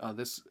 And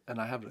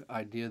I have an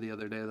idea the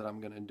other day that I'm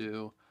gonna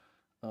do.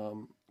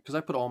 Because I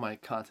put all my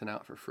content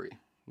out for free,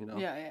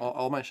 Yeah.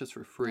 All my shit's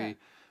for free,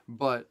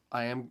 but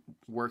I am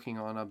working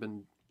on, I've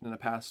been, in the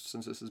past,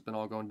 since this has been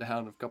all going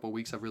down, a couple of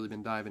weeks, I've really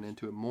been diving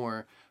into it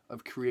more,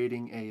 of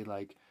creating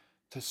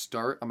to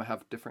start, I'm going to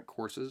have different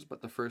courses,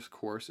 but the first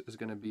course is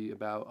going to be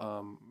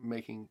about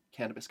making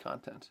cannabis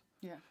content.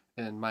 Yeah.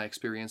 And my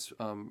experience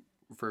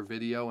for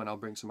video, and I'll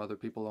bring some other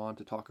people on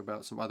to talk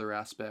about some other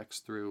aspects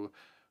through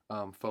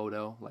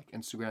photo, like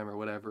Instagram or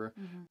whatever,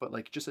 but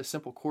like just a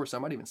simple course, I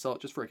might even sell it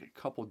just for like a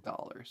couple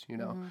dollars,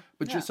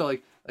 but just so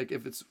like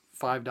if it's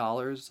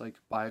 $5, like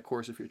buy a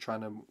course if you're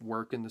trying to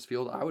work in this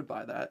field. I would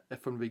buy that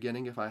from the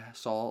beginning if I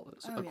saw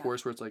a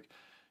course where it's like,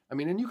 I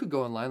mean, and you could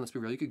go online, let's be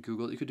real, you could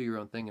Google it, you could do your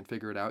own thing and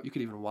figure it out. You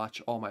could even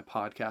watch all my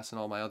podcasts and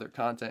all my other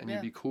content and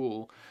you'd be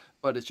cool,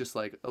 but it's just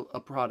like a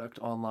product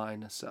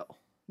online to sell.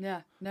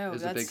 Yeah, no,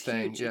 that's a big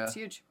thing. Huge. Yeah. It's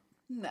huge.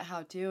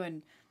 How to,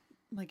 and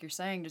like you're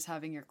saying, just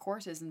having your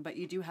courses, but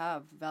you do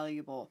have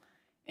valuable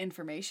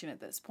information at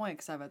this point,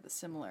 because I've had the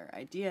similar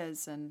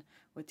ideas and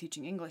with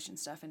teaching English and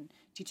stuff and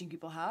teaching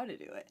people how to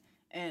do it.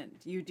 And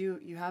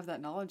you have that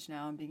knowledge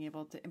now and being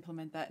able to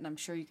implement that, and I'm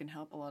sure you can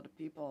help a lot of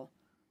people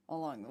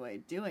along the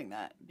way doing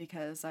that,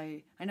 because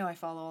I know I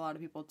follow a lot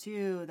of people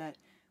too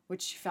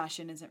which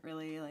fashion isn't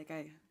really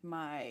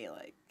my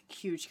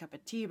huge cup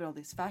of tea, but all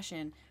these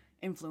fashion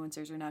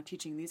influencers are now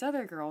teaching these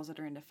other girls that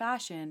are into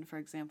fashion, for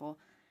example,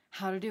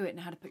 how to do it and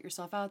how to put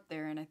yourself out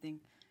there. And I think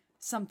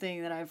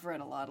something that I've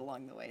read a lot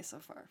along the way so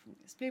far from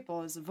these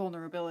people is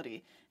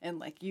vulnerability,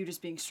 and you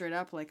just being straight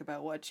up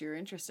about what you're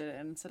interested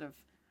in instead of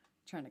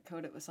trying to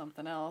code it with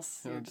something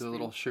else. Do a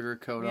little sugar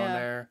coat on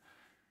there,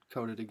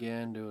 code it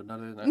again, do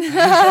another.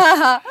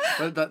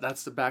 But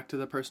that's back to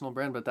the personal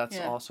brand, but that's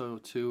also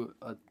too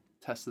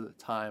test of the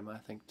time, I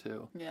think,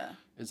 too. Yeah.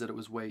 Is that it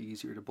was way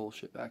easier to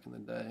bullshit back in the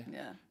day.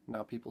 Yeah.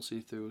 Now people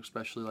see through,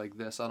 especially like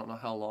this. I don't know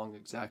how long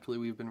exactly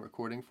we've been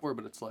recording for,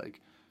 but it's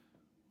like,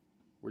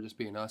 we're just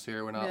being us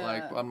here. We're not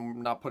like,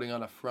 I'm not putting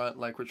on a front,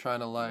 like we're trying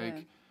to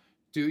like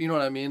do, you know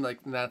what I mean? Like,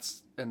 and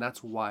that's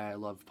why I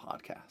love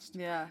podcasts.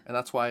 Yeah. And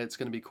that's why it's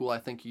going to be cool. I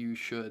think you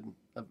should,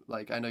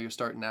 like, I know you're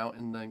starting out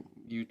in the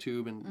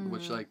YouTube and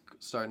which like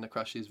starting to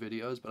crush these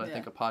videos, but I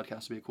think a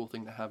podcast would be a cool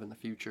thing to have in the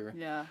future.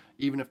 Yeah.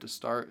 Even if to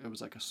start, it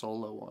was like a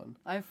solo one.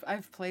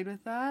 I've played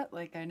with that.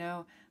 Like, I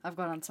know I've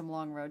gone on some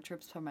long road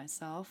trips by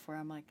myself where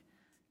I'm like,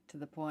 to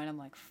the point I'm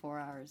like 4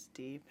 hours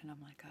deep and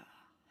I'm like, oh,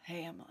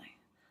 hey, Emily.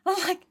 I'm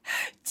like,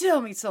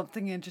 tell me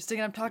something interesting.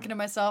 And I'm talking to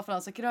myself, and I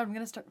was like, I'm going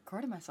to start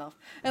recording myself.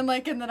 And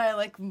then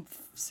I,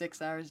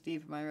 6 hours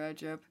deep in my road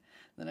trip.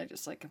 Then I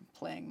just, am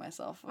playing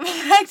myself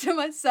back to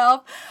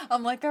myself.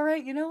 I'm like, all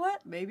right, you know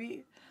what?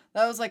 Maybe.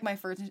 That was, my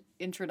first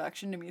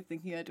introduction to me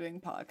thinking of doing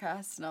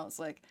podcasts. And I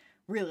was,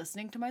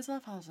 re-listening to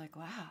myself. I was like,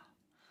 wow.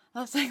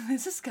 I was like,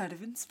 this is kind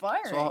of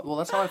inspiring. So, well,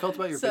 that's how I felt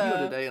about your video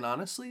today. And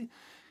honestly,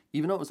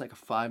 even though it was, a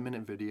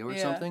 5-minute video or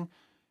something,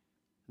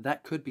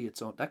 that could be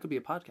its own. That could be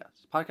a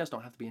podcast. Podcasts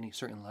don't have to be any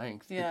certain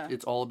length. Yeah.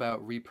 It's all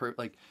about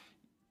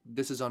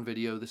this is on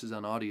video, this is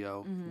on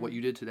audio. Mm-hmm. What you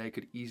did today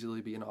could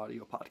easily be an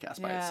audio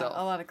podcast by itself.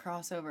 A lot of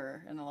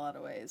crossover in a lot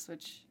of ways,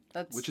 which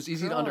is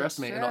easy to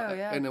underestimate. True,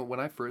 and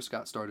when I first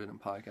got started in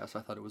podcasts,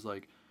 I thought it was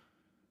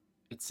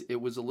it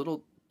was a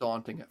little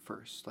daunting at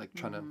first,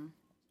 trying to.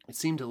 It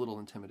seemed a little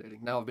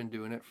intimidating. Now I've been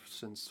doing it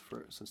since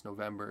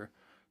November,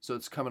 so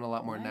it's coming a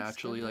lot more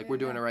naturally. We're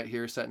doing it right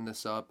here, setting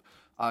this up.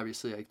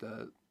 Obviously,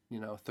 the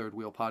Third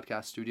Wheel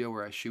Podcast Studio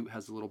where I shoot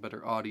has a little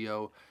better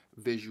audio,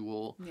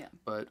 visual. Yeah.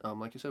 But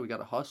like you said, we got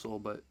to hustle.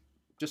 But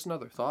just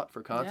another thought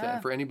for content.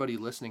 And for anybody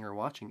listening or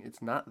watching,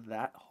 it's not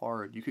that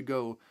hard. You could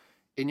go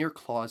in your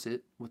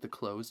closet with the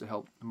clothes to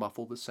help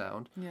muffle the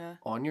sound. Yeah.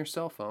 On your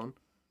cell phone.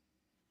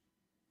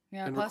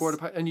 Yeah. And record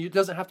and it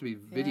doesn't have to be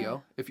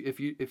video. Yeah.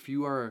 If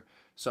you are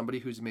somebody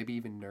who's maybe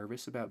even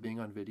nervous about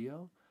being on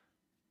video,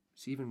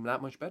 it's even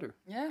that much better.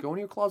 Yeah. Go in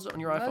your closet on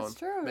your iPhone. That's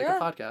true. Make a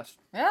podcast.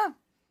 Yeah.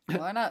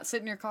 Why not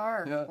sit in your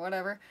car or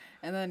whatever?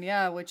 And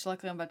then, which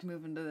luckily I'm about to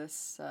move into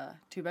this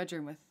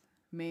 2-bedroom with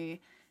me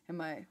and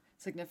my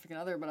significant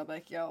other, but I'm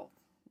like,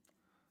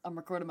 I'm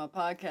recording my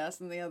podcast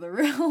in the other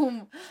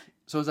room.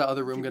 So is that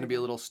other room going to be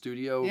a little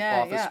studio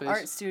office space?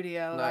 Art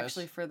studio. Nice.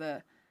 Actually,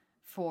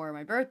 for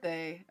my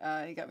birthday,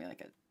 he got me an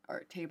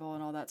art table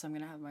and all that, so I'm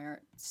going to have my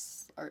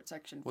art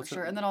section for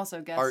sure. And then also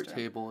guest art room.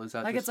 Table, is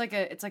that it's like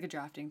a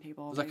drafting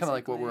table. Is that kind of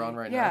like what we're on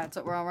right now? Yeah, it's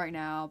what we're on right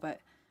now, but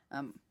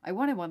I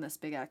wanted one this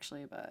big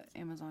actually, but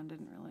Amazon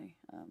didn't really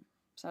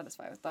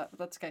satisfy with that. But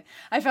that's okay.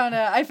 I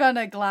found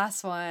a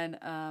glass one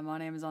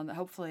on Amazon that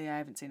hopefully I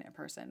haven't seen it in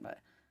person, but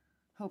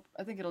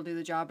I think it'll do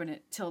the job, and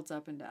it tilts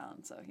up and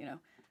down, so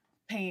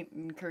paint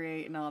and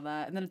create and all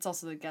that. And then it's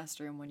also the guest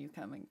room when you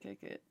come and kick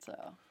it. So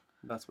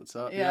that's what's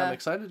up. Yeah, I'm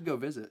excited to go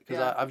visit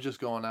because I've just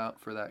gone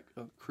out for that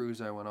cruise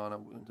I went on. I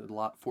went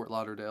to Fort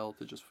Lauderdale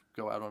to just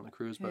go out on the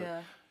cruise, but.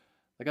 Yeah.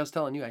 Like I was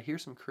telling you, I hear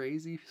some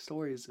crazy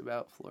stories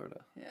about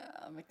Florida. Yeah,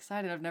 I'm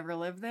excited. I've never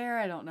lived there.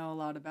 I don't know a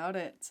lot about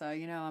it. So,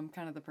 I'm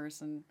kind of the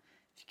person,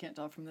 if you can't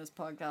tell from this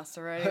podcast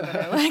already, but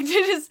I like to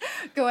just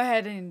go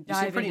ahead and dive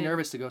in. You seem pretty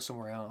nervous to go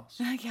somewhere else.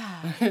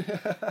 Yeah.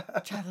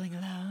 Traveling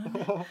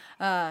alone.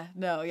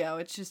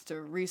 It's just to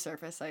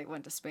resurface. I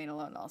went to Spain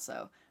alone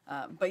also.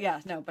 But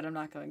I'm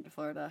not going to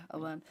Florida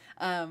alone.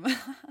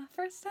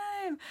 First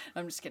time.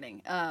 I'm just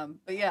kidding.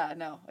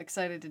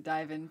 Excited to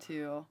dive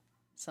into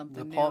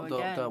something new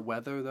again. The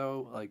weather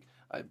though,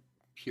 I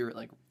hear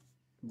it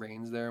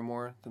rains there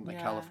more than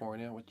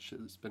California, which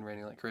has been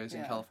raining like crazy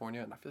in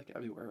California, and I feel like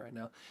everywhere right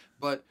now.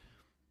 But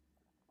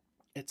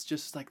it's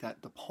just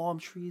the palm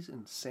trees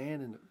and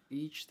sand and the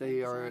beach.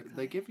 They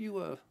give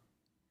you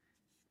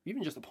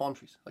even just the palm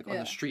trees on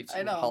the streets.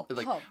 I know.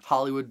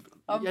 Hollywood,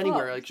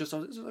 anywhere.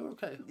 Pumped.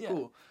 Okay,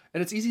 cool.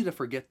 And it's easy to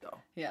forget though.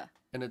 Yeah.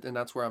 And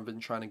that's where I've been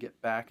trying to get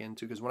back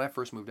into, because when I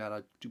first moved out,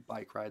 I'd do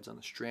bike rides on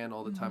the Strand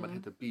all the time. I'd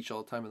hit the beach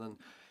all the time, and then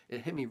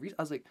it hit me.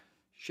 I was like,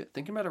 shit.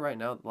 Thinking about it right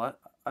now,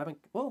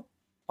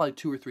 probably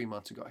 2 or 3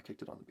 months ago, I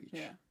kicked it on the beach.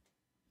 Yeah.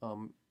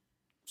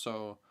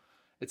 So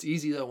it's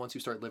easy though once you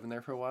start living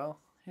there for a while.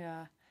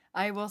 Yeah.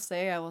 I will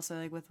say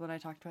with what I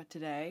talked about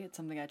today, it's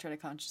something I try to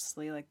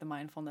consciously, the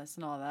mindfulness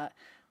and all that,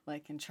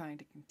 and trying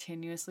to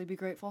continuously be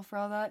grateful for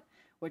all that,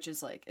 which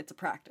is it's a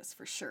practice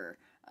for sure.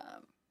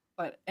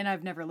 And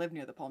I've never lived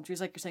near the palm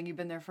trees. Like you're saying, you've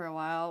been there for a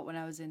while. When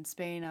I was in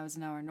Spain, I was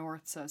an hour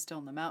north, so I was still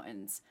in the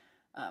mountains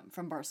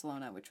from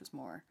Barcelona, which was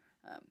more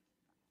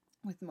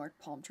with more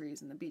palm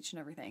trees and the beach and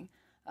everything.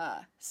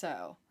 I'm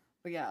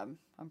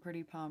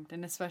pretty pumped.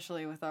 And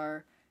especially with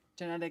our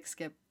genetics,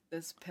 get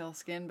this pale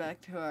skin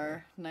back to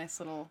our nice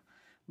little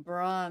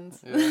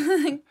bronze.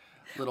 Yeah.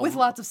 With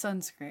lots of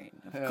sunscreen,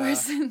 of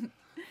course.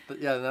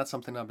 But that's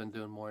something I've been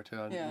doing more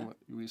too.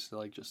 We used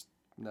to just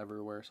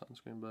never wear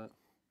sunscreen, but...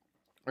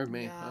 Or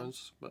me. Yeah.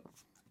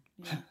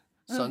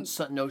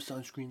 no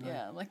sunscreen.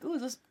 Yeah, I'm like, ooh,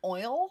 is this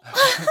oil?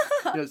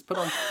 Yeah, just put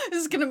on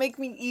This is gonna make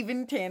me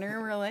even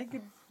tanner. We're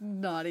like,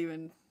 not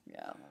even.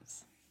 Yeah.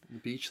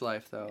 beach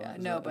life though. Yeah.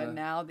 Is No, that, but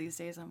now these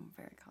days I'm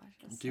very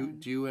cautious. do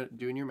you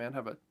and your man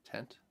have a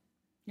tent?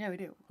 Yeah, we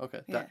do.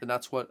 Okay, Yeah. and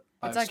that's what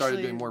It's I've started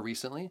actually- doing more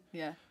recently.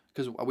 Yeah.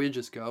 Because we'd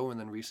just go, and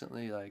then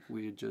recently, like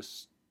we've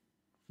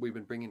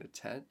been bringing a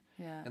tent,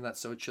 Yeah. and that's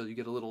so chill. You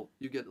get a little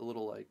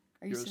like.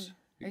 Are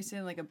you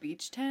saying like a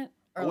beach tent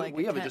or Oh, like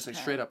we a have tent just a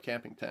tent? straight up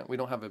camping tent. We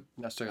don't have a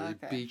necessarily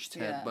Okay, beach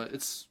tent, yeah. but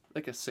it's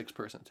like a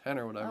 6-person tent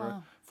or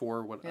whatever.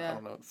 Oh. I Yeah.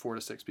 don't know, 4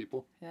 to 6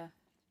 people. Yeah.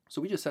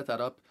 So we just set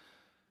that up,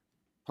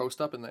 post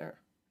up in there.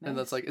 And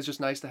that's Nice. like, it's just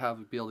nice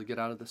to be able to get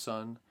out of the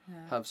sun,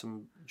 Yeah. have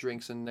some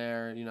drinks in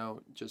there,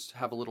 just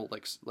have a little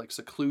like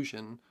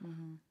seclusion,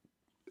 Mm-hmm.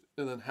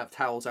 and then have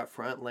towels out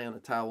front, lay on the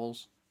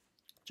towels.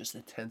 Just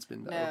the tent's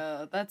been dope.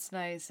 No, that's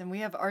nice. And we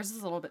have ours is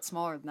a little bit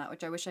smaller than that,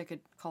 which I wish I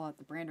could call out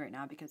the brand right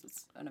now because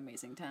it's an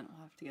amazing tent.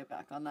 We'll have to get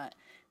back on that.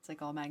 It's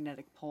like all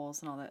magnetic poles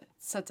and all that. It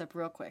sets up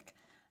real quick.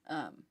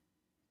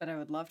 But I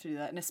would love to do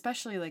that. And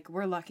especially like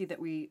we're lucky that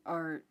we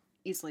are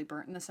easily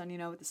burnt in the sun,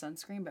 with the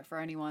sunscreen. But for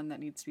anyone that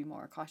needs to be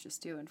more cautious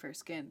too and fair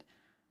skinned,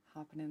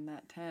 hopping in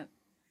that tent,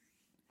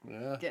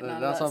 Yeah, getting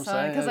out that's of what that I'm sun.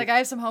 saying. Because like I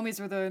have some homies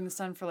where they're in the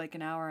sun for like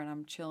an hour and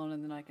I'm chilling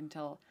and then I can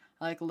tell.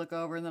 I like look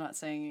over and they're not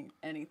saying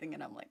anything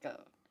and I'm like,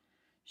 oh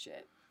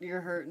shit,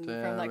 you're hurting from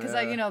Damn, that because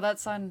yeah.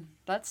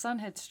 that sun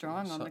hits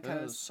strong on the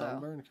coast. So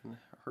Sunburn can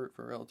hurt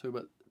for real too,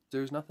 but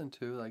there's nothing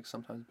too like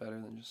sometimes better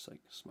than just like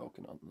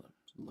smoking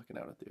looking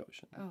out at the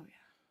ocean. oh yeah.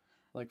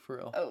 Like for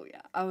real. Oh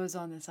yeah, I was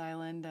on this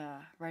island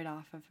right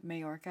off of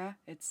Majorca.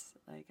 It's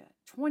like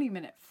a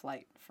 20-minute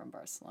flight from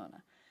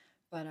Barcelona,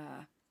 but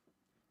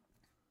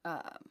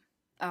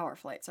hour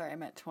flight. Sorry, I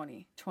meant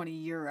 20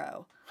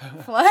 euro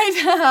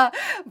flight.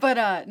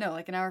 But no,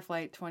 like an hour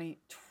flight, $20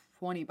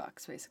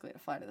 basically to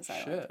fly to this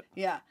island. Shit.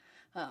 Yeah.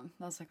 I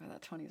was like, oh,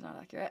 that 20 is not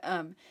accurate.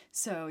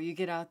 So you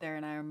get out there,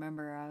 and I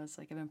remember I was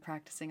like, I've been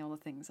practicing all the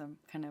things I'm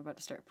kind of about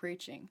to start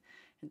preaching,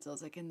 and so I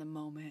was like in the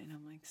moment, and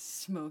I'm like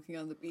smoking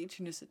on the beach,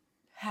 and just a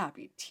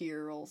happy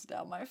tear rolls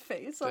down my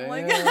face. I'm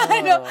like,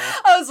 I know.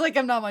 I was like,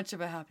 I'm not much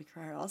of a happy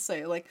crier, I'll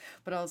say, like,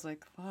 but I was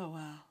like, oh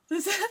wow,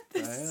 this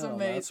is Damn,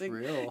 amazing.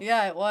 that's real.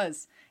 Yeah, it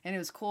was, and it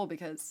was cool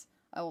because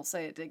I will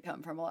say it did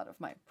come from a lot of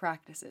my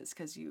practices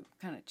because you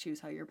kind of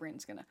choose how your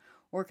brain's gonna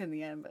work in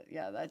the end. But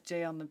yeah, that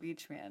Jay on the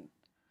beach, man.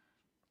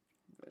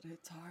 But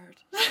it's hard.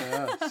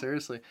 Yeah,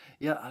 seriously.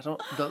 Yeah,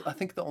 I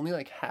think the only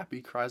like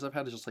happy cries I've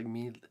had is just like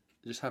me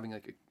just having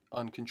like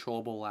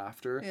uncontrollable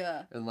laughter.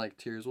 Yeah. And like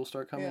tears will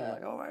start coming. Yeah. I'm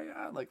like, oh my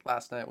god! Like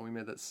last night when we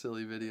made that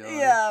silly video.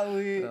 Yeah,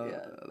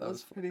 that that was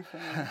was pretty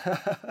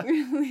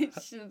funny. we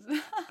should.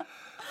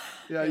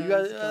 Yeah, you Yeah,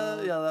 guys. it's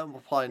cool. Yeah, that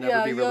will probably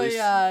never be released.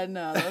 Yeah,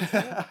 no,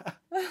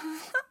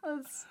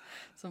 that's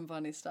some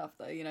funny stuff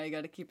though. You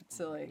got to keep it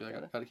silly. Yeah,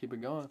 gotta keep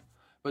it going.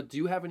 But do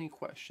you have any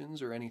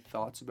questions or any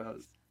thoughts about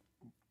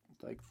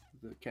like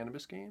the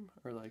cannabis game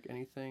or like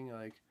anything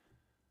like?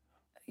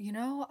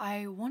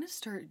 I want to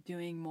start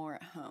doing more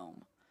at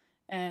home,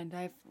 and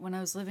when I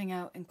was living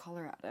out in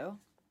Colorado,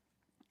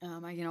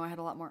 I had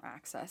a lot more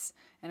access,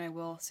 and I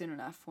will soon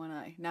enough when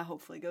I now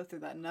hopefully go through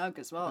that NUG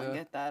as well and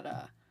get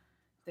that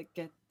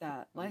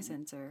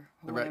license or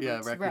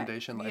whatever.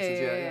 Recommendation license.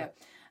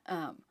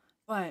 Yeah.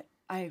 But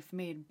I've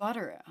made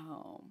butter at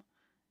home,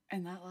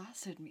 and that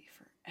lasted me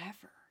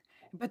forever.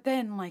 But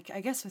then, like,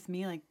 I guess with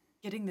me, like,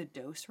 getting the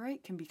dose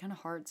right can be kind of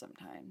hard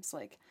sometimes.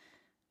 Like,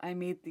 I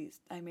made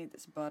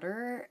this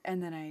butter,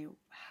 and then I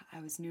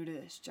was new to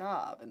this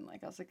job, and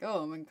like I was like,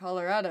 oh, I'm in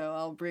Colorado,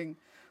 I'll bring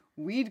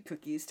weed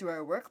cookies to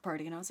our work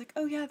party, and I was like,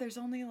 oh yeah, there's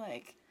only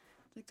like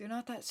they're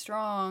not that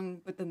strong,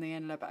 but then they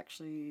ended up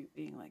actually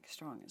being like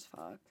strong as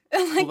fuck,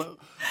 and like,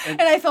 and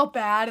I felt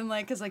bad, and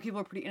like, cause like people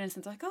are pretty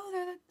innocent, like, oh,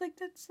 they're like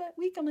that's that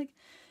weak. I'm like,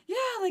 yeah,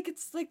 like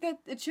it's like that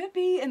it should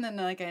be, and then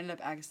like I ended up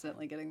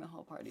accidentally getting the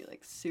whole party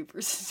like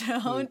super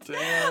stoned.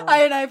 Damn.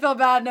 I felt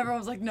bad, and everyone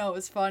was like, no, it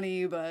was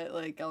funny, but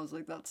like I was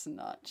like, that's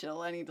not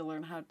chill. I need to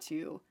learn how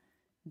to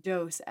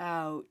dose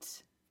out.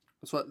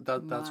 That's what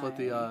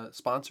the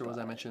sponsor was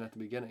I mentioned at the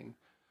beginning.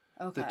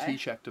 Okay. The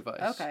T-Check device.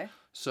 Okay.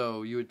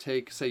 So you would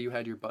say you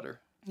had your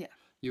butter. Yeah.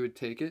 You would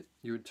take it,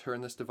 you would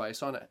turn this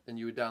device on it, and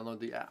you would download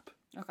the app.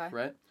 Okay.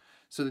 Right?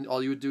 So then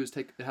all you would do is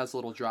it has a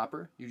little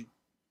dropper.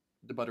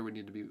 The butter would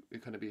need to be,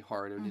 it couldn't be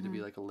hard, it would need to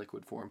be like a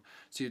liquid form.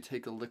 So you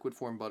take a liquid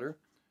form butter,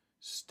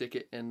 stick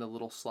it in the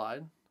little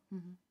slide,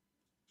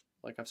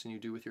 like I've seen you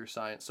do with your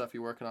science stuff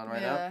you're working on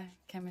right now. Yeah,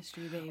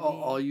 chemistry, baby.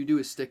 All you do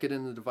is stick it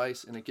in the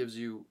device, and it gives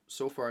you,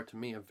 so far to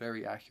me, a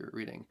very accurate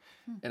reading.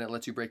 And it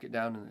lets you break it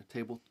down into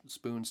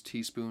tablespoons,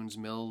 teaspoons,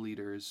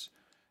 milliliters.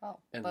 Oh,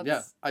 And that's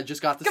yeah, I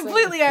just got this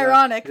completely thing.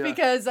 ironic Yeah.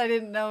 because I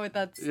didn't know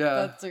that's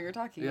what you're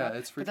talking Yeah, about.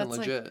 it's But freaking that's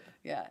legit. Like,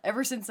 yeah,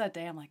 ever since that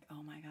day, I'm like,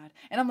 oh my god,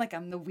 and I'm like,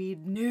 I'm the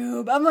weed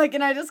noob. I'm like,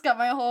 and I just got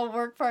my whole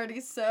work party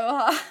so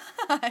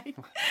high.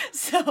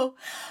 So,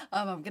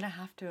 I'm gonna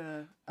have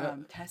to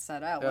test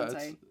that out once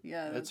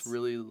It's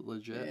really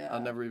legit. Yeah.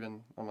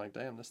 I'm like,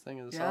 damn, this thing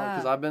is solid. Yeah.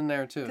 Because I've been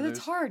there too. Because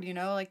it's hard,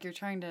 like you're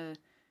trying to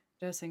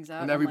Dosing's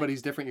out. And I'm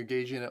everybody's different. You're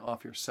gauging it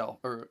off yourself,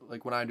 or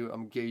like when I do it,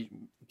 I'm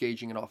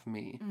gauging it off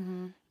me,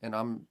 and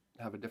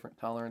have a different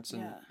tolerance.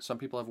 And some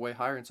people have way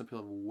higher, and some people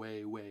have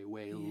way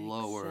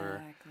lower.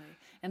 Exactly.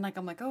 And like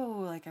I'm like, oh,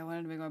 like I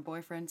wanted to make my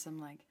boyfriend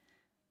some like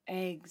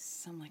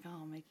eggs. I'm like, oh,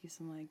 I'll make you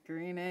some like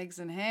green eggs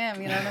and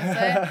ham. You know what I'm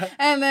saying?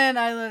 And then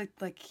I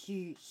looked like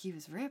he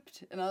was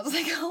ripped, and I was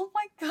like, oh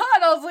my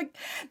god! I was like,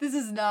 this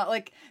is not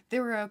like they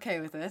were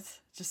okay with it.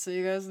 Just so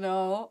you guys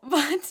know,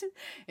 but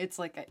it's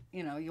like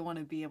you know, you want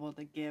to be able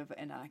to give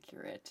an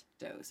accurate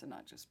dose and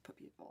not just put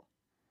people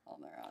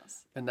on their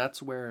ass. And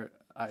that's where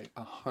I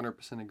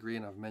 100% agree,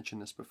 and I've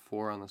mentioned this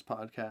before on this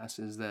podcast,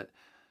 is that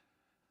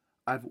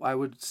I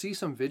would see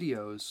some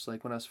videos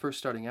like when I was first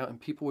starting out, and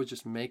people would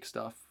just make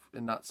stuff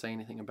and not say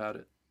anything about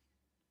it.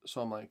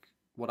 So I'm like,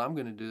 what I'm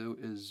going to do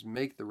is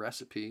make the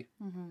recipe,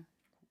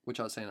 which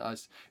I was saying,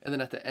 and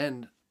then at the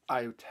end,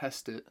 I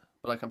test it.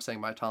 But like I'm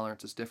saying, my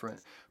tolerance is different.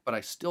 But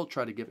I still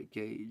try to give a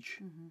gauge,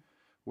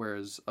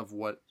 whereas of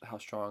how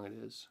strong it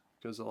is.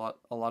 Because a lot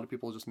of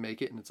people just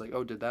make it, and it's like,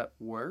 oh, did that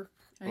work?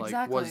 Exactly.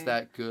 Like, was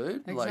that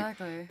good?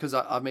 Exactly. Because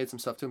I've made some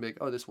stuff too, and be like,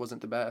 oh, this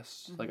wasn't the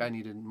best. Like, I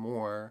needed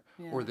more.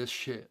 Yeah. Or this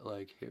shit,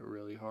 like, hit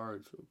really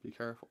hard, so be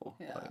careful.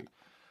 Yeah. Like,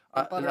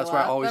 And that's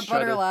why I always try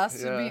to... butter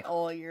lasted me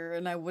all year,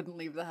 and I wouldn't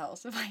leave the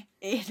house if I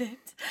ate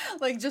it.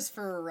 Like, just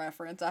for a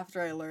reference,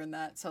 after I learned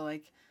that. So,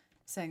 like,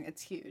 saying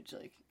it's huge.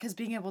 Like, because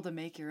being able to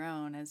make your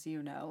own, as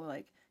you know,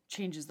 like,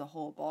 changes the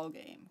whole ball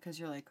game. Because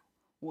you're like,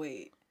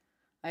 wait,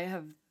 I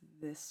have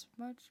this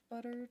much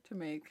butter to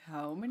make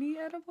how many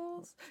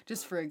edibles?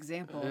 Just for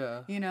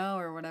example, you know,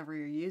 or whatever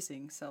you're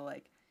using. So,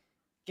 like,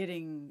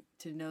 getting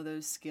to know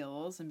those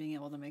skills and being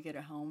able to make it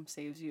at home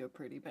saves you a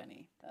pretty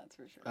penny. That's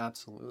for sure.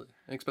 Absolutely.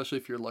 And especially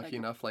if you're lucky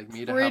enough, like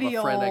me, to have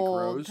a friend that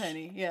grows.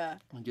 Penny, yeah.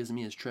 It gives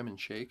me his trim and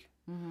shake.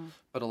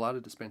 But a lot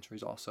of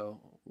dispensaries also,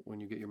 when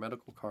you get your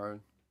medical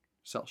card,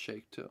 sell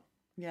shake too.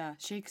 Yeah,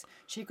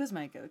 shake was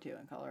my go-to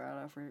in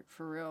Colorado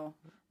for real.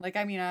 Like,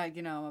 I mean,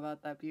 I'm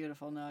about that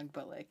beautiful nug,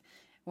 but like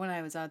when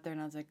I was out there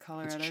and I was like,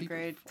 Colorado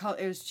grade,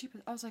 it was cheap.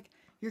 I was like,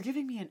 you're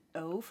giving me an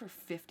O for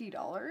 $50?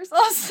 I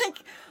was like,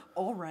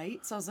 all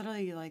right. So I was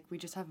literally like, we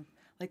just have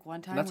like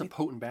one time. And that's a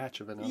potent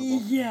batch of an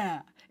edible.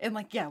 Yeah, and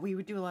like we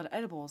would do a lot of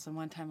edibles, and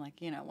one time like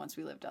once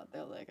we lived out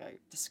there, like I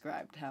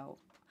described how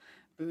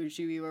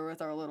bougie we were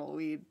with our little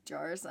weed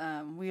jars.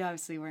 We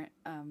obviously weren't.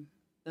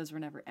 Those were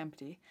never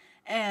empty,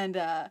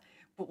 and.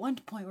 But one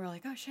point we were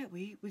like, oh shit,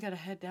 we gotta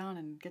head down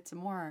and get some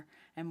more.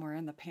 And we're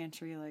in the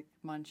pantry like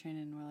munching,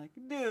 and we're like,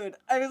 dude,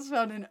 I just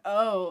found an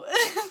O.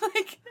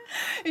 Like,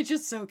 it's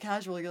just so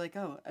casual. You're like,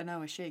 oh, an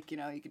O, a shake, you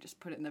could just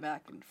put it in the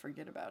back and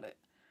forget about it.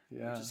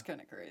 Yeah. Which is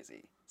kind of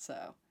crazy.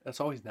 So. That's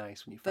always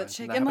nice when you find that.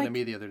 That happened to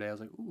me the other day. I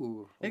was like,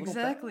 ooh.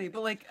 Exactly.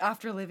 But like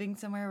after living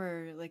somewhere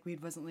where like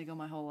weed wasn't legal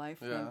my whole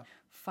life, and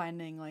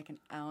finding like an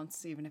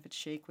ounce, even if it's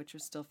shake, which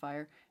was still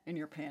fire, in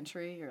your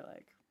pantry, you're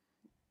like,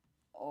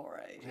 all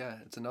right. Yeah,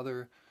 it's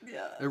another...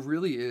 Yeah. It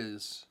really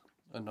is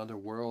another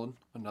world,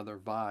 another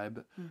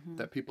vibe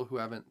that people who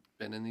haven't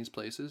been in these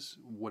places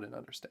wouldn't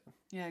understand.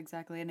 Yeah,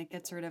 exactly. And it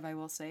gets rid of, I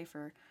will say,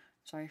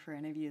 sorry for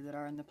any of you that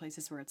are in the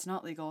places where it's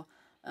not legal,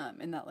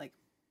 in that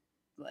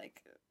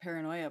like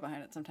paranoia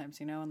behind it sometimes,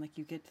 and like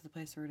you get to the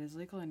place where it is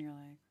legal and you're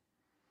like,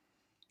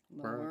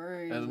 no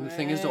worries, and the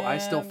thing is, though, I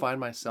still find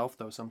myself,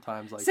 though,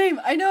 sometimes like...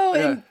 Same, I know.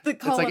 Yeah, and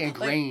it's like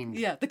ingrained.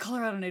 The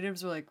Colorado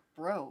natives were like,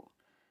 bro,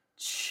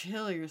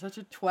 chill, you're such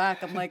a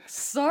twack. I'm like,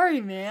 sorry,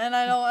 man,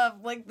 I don't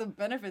have like the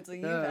benefits that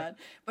you've had.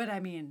 But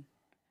I mean,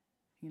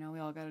 we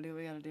all gotta do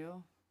what we gotta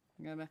do.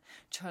 We gotta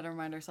try to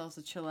remind ourselves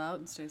to chill out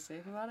and stay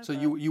safe about it. So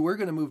you were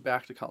gonna move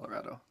back to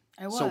Colorado.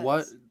 I was. So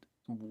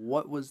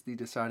what was the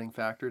deciding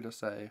factor to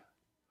say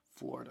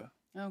Florida?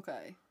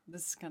 Okay,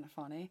 this is kind of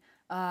funny.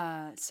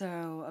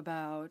 So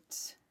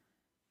about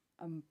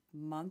a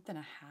month and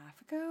a half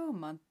ago,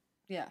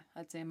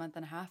 I'd say a month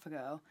and a half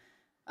ago.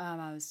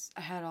 I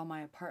had all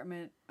my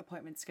apartment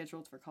appointments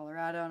scheduled for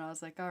Colorado, and I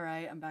was like, all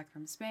right, I'm back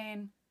from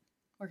Spain.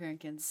 We're here in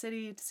Kansas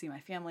City to see my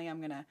family. I'm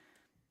going to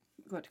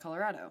go out to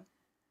Colorado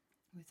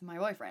with my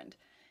boyfriend.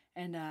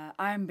 And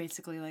I'm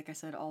basically, like I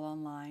said, all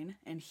online,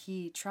 and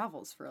he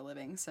travels for a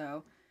living,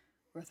 so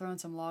we're throwing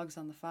some logs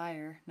on the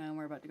fire. Now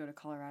we're about to go to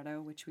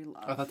Colorado, which we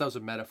love. I thought that was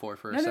a metaphor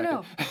for a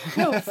second.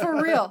 No,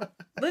 for real.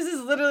 This is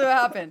literally what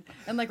happened.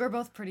 And like,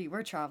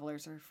 we're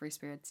travelers, we're free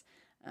spirits.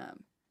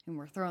 And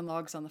we're throwing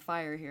logs on the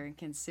fire here in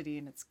Kansas City,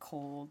 and it's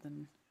cold,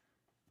 and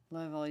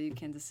love all you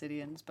Kansas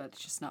Cityans, but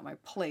it's just not my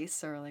place,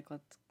 so we're like,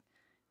 let's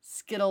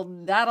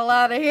skittle-daddle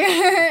out of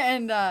here,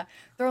 and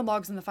throwing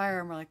logs in the fire,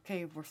 and we're like,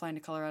 okay, we're flying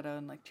to Colorado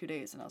in like 2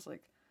 days, and I was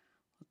like,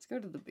 let's go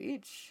to the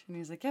beach, and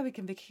he's like, yeah, we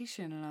can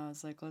vacation, and I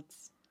was like,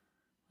 let's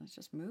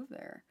just move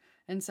there,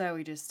 and so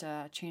we just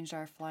changed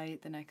our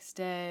flight the next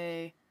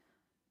day,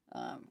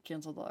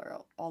 canceled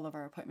all of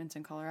our appointments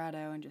in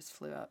Colorado, and just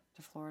flew out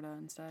to Florida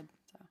instead,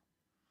 so.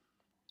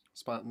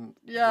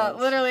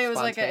 Literally, it was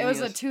like it was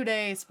a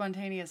 2-day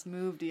spontaneous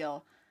move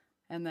deal,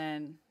 and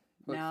then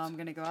now I'm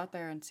gonna go out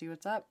there and see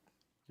what's up.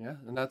 Yeah,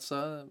 and that's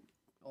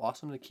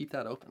awesome to keep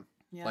that open.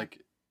 Yeah.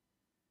 Like,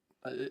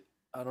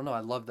 I don't know. I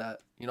love that.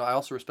 You know, I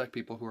also respect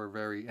people who are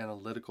very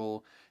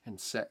analytical and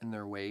set in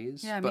their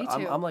ways. Yeah, but me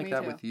too. I'm like Me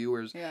that too. with you,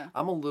 whereas Yeah.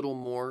 I'm a little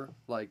more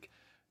like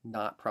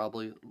not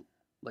probably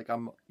like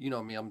I'm. You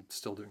know me. I'm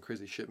still doing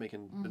crazy shit,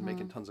 been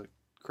making tons of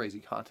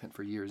crazy content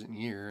for years and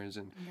years,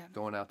 and Yeah.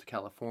 going out to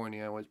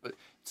California. But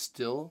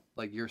still,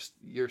 like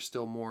you're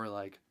still more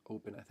like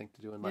open, I think,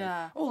 to doing like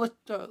Yeah. oh let's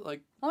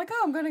like I'm like,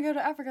 oh, I'm gonna go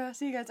to Africa.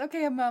 See you guys.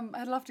 Okay, I'm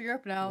headed off to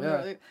Europe now.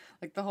 Yeah.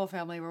 Like the whole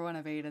family, we're one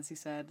of 8, as he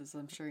said, as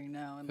I'm sure you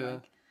know, and Yeah.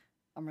 like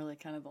I'm really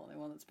kind of the only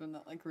one that's been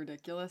that like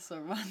ridiculous. So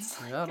everyone's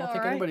like, yeah. I don't all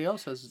think right. anybody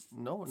else has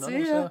none of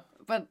See us. ya. Yeah.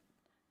 But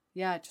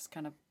yeah, it's just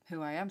kind of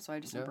who I am, so I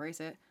just Yeah. embrace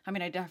it. I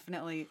mean, I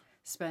definitely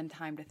spend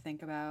time to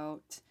think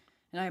about,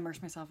 and I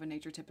immerse myself in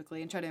nature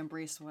typically, and try to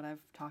embrace what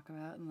I've talked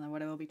about and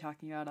what I will be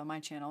talking about on my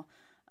channel.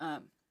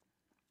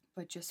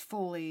 But just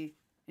fully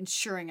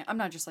ensuring it. I'm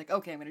not just like,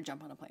 okay, I'm gonna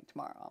jump on a plane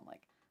tomorrow. I'm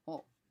like,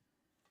 well,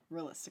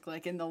 realistically,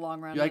 like in the long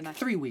run, You're I'm like not-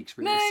 3 weeks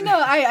for no, this. no,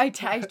 no.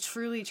 I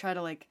truly try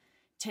to like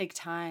take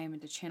time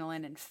and to channel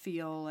in and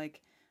feel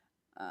like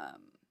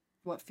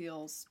what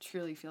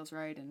truly feels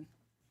right and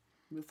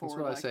move That's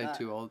forward. what I like say that.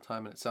 too all the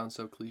time, and it sounds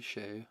so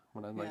cliche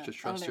when I'm like, Yeah, just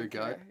I don't trust your even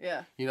gut. care.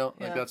 Yeah. You know,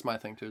 like Yeah. that's my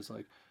thing too. Is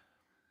like,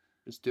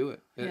 just do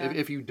it. Yeah.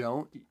 If you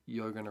don't,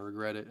 you're gonna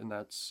regret it, and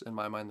that's in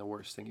my mind the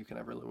worst thing you can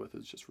ever live with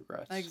is just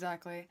regrets.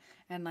 Exactly.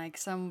 And like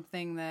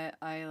something that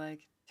I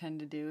like tend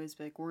to do is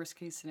like worst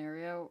case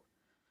scenario,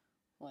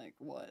 like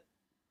what?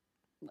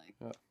 Like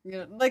Yeah. you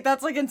know, like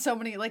that's like in so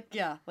many like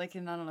yeah, like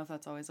and I don't know if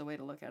that's always a way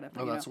to look at it.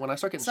 But Oh, you that's know, when I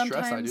start getting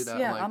stressed. I do that.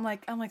 Yeah, I'm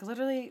like, I'm like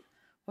literally,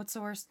 what's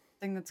the worst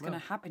thing that's gonna Yeah.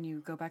 happen? You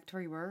go back to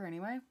where you were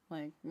anyway.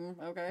 Like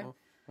okay, Well,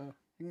 yeah.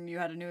 and you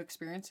had a new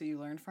experience that you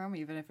learned from,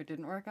 even if it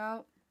didn't work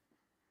out.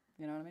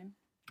 You know what I mean?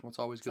 it's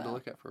always good to So,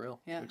 look at for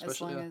real. yeah, as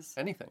especially long as-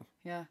 anything.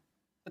 Yeah,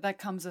 but that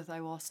comes with, I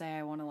will say,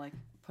 I want to like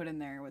put in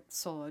there with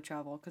solo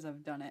travel because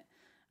I've done it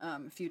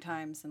a few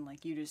times, and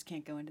like you just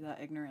can't go into that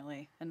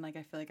ignorantly, and like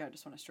I feel like I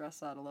just want to stress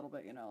that a little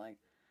bit, you know, like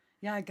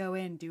yeah, go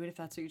in, do it if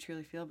that's what you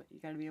truly feel, but you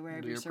got to be aware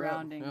of Do your your prep,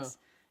 surroundings.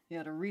 You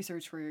got to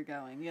research where you're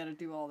going. You got to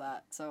do all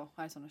that. So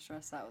I just want to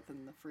stress that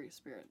within the free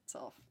spirit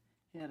itself.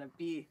 You got to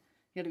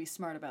be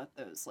smart about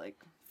those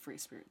like free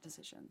spirit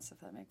decisions,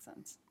 if that makes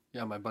sense.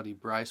 Yeah, my buddy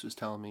Bryce was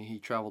telling me he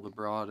traveled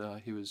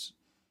abroad. He was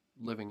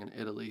living in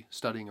Italy,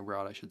 studying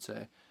abroad, I should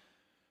say.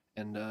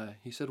 And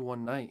he said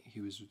one night he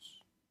was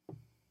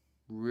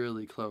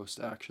really close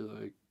to actually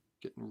like,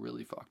 getting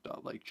really fucked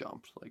up, like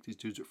jumped. Like these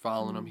dudes were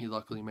following him. He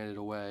luckily made it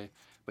away.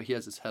 But he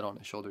has his head on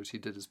his shoulders. He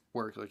did his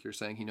work, like you're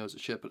saying. He knows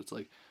his shit, but it's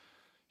like,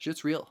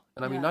 shit's real.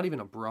 And I mean, Yeah. not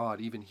even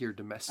abroad, even here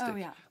domestic. Oh,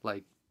 yeah.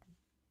 Like,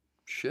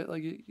 shit,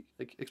 like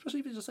especially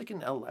if it's just like in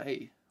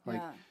LA. Like,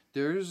 Yeah.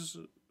 there's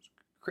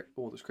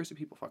crazy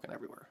people fucking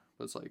everywhere.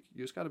 But it's like,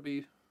 you just gotta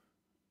be,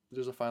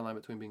 there's a fine line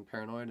between being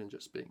paranoid and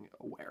just being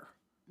aware.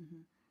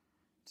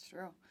 It's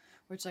true.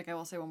 Which, like, I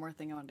will say one more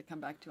thing I wanted to come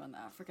back to on the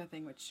Africa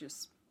thing, which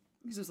just,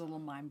 because it was a little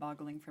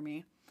mind-boggling for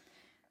me,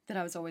 that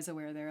I was always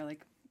aware there,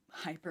 like,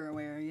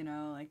 hyper-aware, you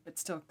know, like, but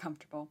still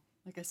comfortable,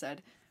 like I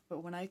said. But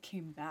when I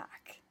came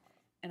back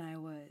and I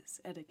was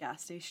at a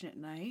gas station at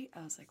night,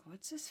 I was like,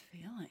 what's this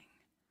feeling?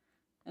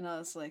 And I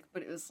was like,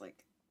 but it was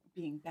like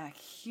being back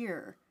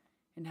here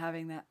and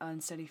having that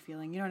unsteady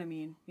feeling, you know what I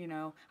mean? You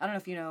know, I don't know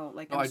if you know,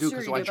 like, No, I'm I do, sure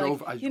 'cause you I did,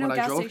 drove- like, I- you know, when I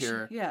gas drove station-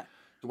 here- Yeah.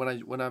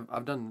 When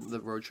I've done the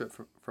road trip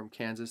from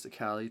Kansas to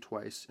Cali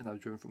twice, and I've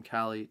driven from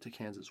Cali to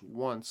Kansas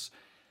once,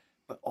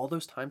 but all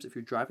those times, if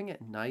you're driving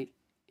at night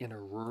in a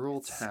rural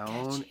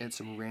town sketchy. and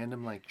some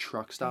random like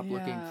truck stop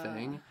looking Yeah.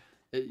 thing,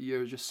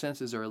 your just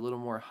senses are a little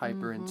more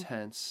hyper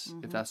intense,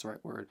 if that's the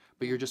right word.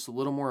 But you're just a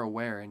little more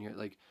aware, and you're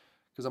like,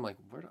 because I'm like,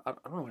 I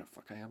don't know where the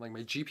fuck I am. Like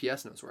my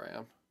GPS knows where I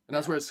am, and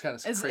that's where it's kind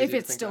of As crazy. if to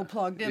it's think still that.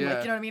 plugged in, Yeah. like,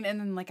 you know what I mean? And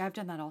then, like, I've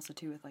done that also,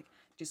 too, with, like,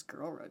 just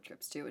girl road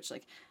trips, too, which,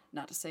 like,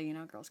 not to say, you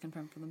know, girls can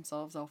fend for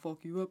themselves, I'll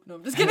fuck you up. No,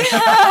 I'm just kidding.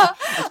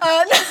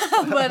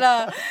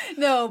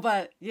 No,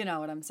 but you know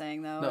what I'm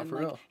saying, though. No, and, for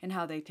like, real. and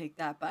how they take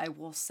that. But I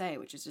will say,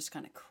 which is just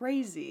kind of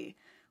crazy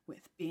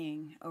with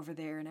being over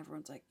there and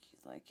everyone's like,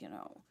 you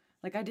know,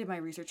 like, I did my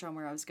research on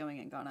where I was going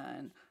in Ghana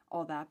and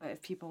all that, but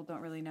if people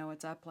don't really know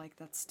what's up, like,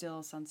 that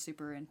still sounds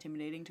super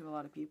intimidating to a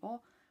lot of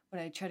people. But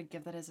I try to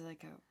give that as,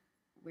 like,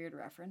 a weird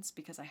reference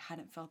because I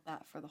hadn't felt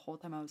that for the whole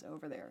time I was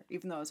over there,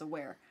 even though I was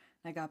aware.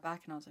 And I got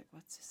back and I was like,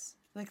 what's this?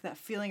 Like, that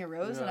feeling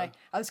arose and Yeah.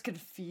 I was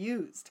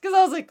confused because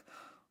I was like,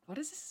 what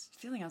is this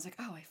feeling? I was like,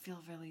 oh, I feel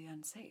really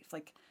unsafe.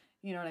 Like,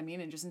 you know what I mean?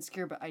 And just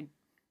insecure, but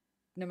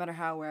no matter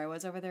where I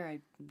was over there, I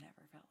never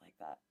felt like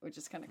that, which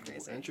is kind of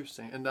crazy.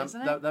 Interesting. And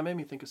Isn't it? that made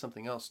me think of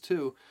something else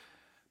too,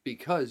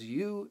 because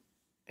you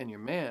and your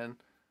man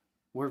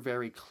were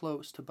very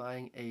close to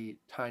buying a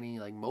tiny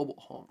like mobile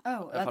home.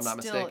 Oh, if that's I'm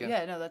not still, mistaken.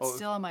 yeah, no, that's Oh,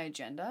 still on my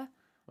agenda.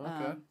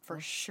 Okay. For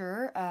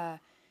sure.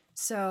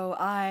 So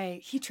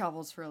he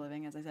travels for a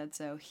living, as I said,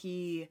 so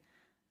he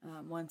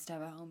wants to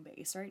have a home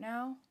base right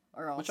now.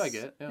 Or else, Which I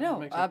get, yeah, no,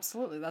 makes sense.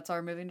 absolutely. That's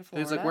our moving to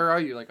Florida. He's like, where are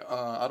you? Like,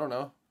 I don't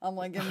know. I'm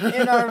like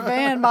in our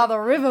van by the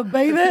river,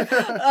 baby.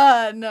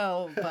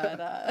 No,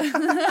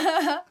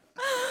 but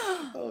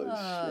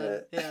Oh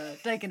shit. yeah,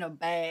 taking a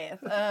bath.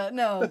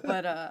 No,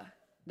 but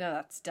no,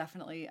 that's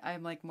definitely,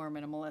 I'm like more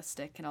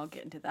minimalistic, and I'll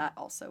get into that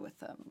also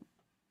with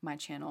my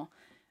channel.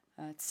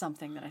 It's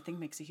something that I think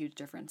makes a huge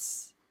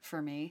difference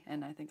for me,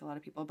 and I think a lot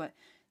of people, but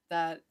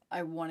that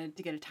I wanted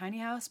to get a tiny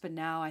house, but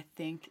now I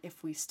think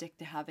if we stick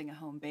to having a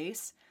home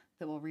base,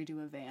 that we'll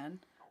redo a van.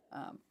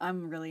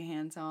 I'm really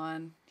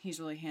hands-on, he's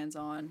really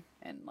hands-on,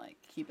 and like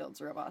he builds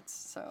robots,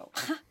 so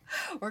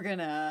we're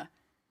gonna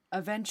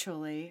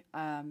eventually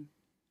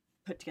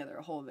put together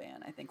a whole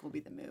van. I think will be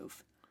the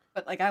move.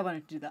 But like I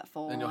wanted to do that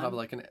full And you'll on. have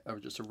like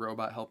just a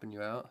robot helping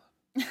you out.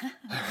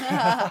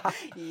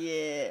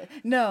 Yeah.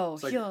 No,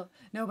 It's like- he'll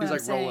no, but He's I'm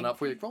like rolling saying, up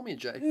for you. Roll me a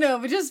J. no,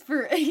 but just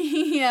for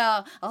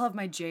yeah, I'll have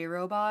my J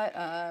robot,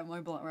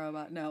 my blunt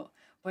robot. No,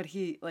 but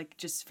he like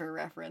just for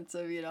reference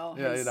of Yeah,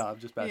 his, I'm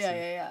just messing.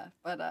 yeah.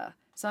 But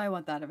so I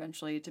want that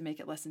eventually to make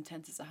it less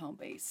intense as a home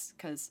base,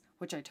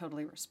 which I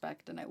totally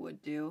respect and I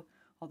would do.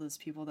 All those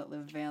people that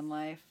live van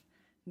life,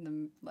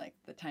 and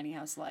the tiny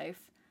house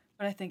life.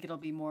 But I think it'll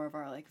be more of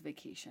our like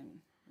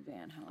vacation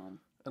van home.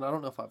 And I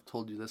don't know if I've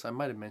told you this. I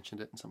might have mentioned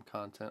it in some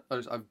content.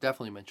 I've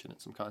definitely mentioned it in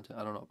some content.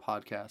 I don't know, a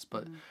podcast.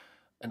 But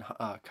in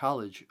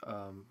college,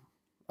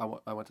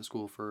 I went to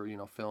school for,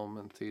 film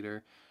and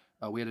theater.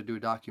 We had to do a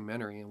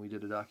documentary, and we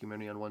did a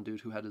documentary on one dude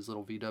who had his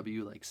little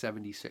VW, like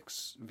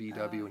 76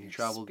 VW, and he You're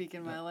traveled.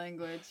 speaking my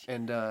language.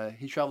 And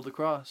he traveled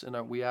across,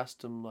 and we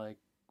asked him, like,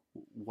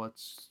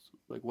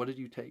 what did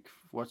you take?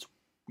 What's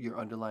your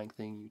underlying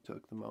thing you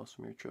took the most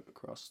from your trip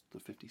across the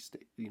 50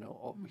 states?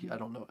 I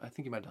don't know. I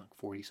think he might have done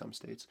 40 some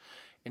states.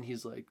 And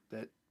he's like,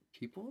 that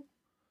people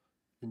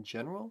in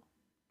general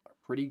are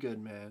pretty good,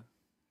 man.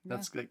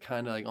 That's like,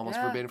 kind of like almost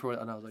verbatim for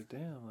what, and I was like,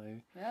 damn,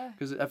 like, Yeah.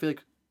 because I feel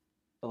like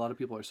a lot of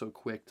people are so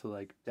quick to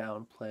like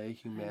downplay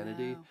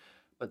humanity,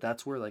 but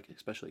that's where like,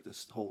 especially like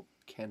this whole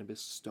cannabis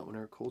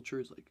stoner culture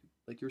is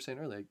like you were saying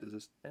earlier, like there's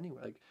this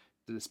anywhere, like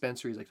the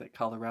dispensaries, like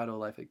Colorado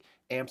life, like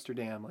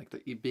Amsterdam, like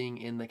the being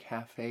in the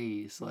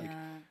cafes, like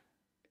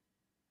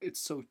it's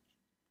so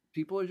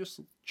people are just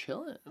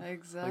chilling.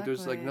 Exactly. Like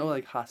there's like no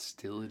like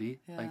hostility.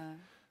 Yeah. Like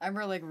I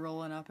remember like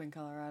rolling up in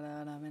Colorado,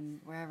 and I'm in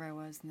wherever I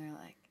was, and they're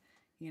like,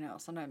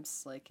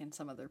 sometimes like in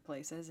some other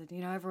places, and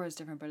everywhere's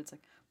different, but it's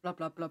like blah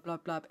blah blah blah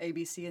blah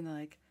ABC, and they're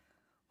like,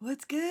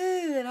 "What's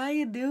good? How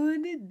you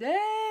doing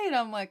today?" And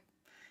I'm like,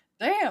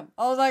 "Damn!"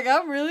 I was like,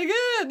 "I'm really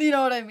good." You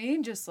know what I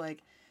mean? Just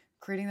like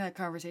creating that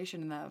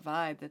conversation and that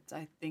vibe that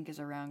I think is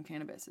around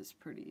cannabis is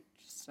pretty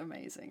just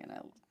amazing, and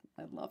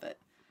I love it.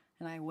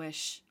 And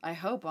I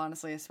hope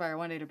honestly, aspire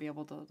one day to be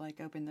able to like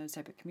open those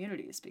type of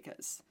communities,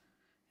 because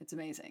it's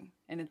amazing.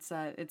 And it's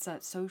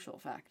that social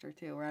factor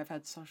too, where I've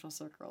had social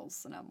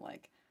circles and I'm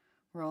like,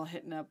 we're all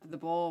hitting up the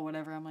bowl or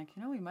whatever. I'm like,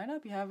 we might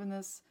not be having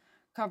this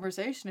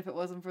conversation if it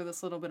wasn't for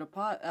this little bit of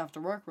pot after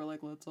work. We're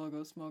like, let's all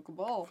go smoke a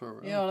bowl. For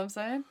real. You know what I'm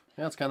saying?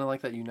 Yeah, it's kind of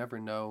like that. You never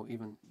know,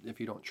 even if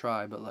you don't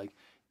try, but like,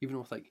 even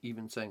with like,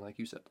 even saying, like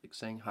you said, like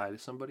saying hi to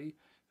somebody,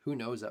 who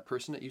knows, that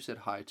person that you said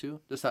hi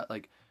to, just that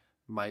like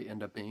might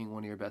end up being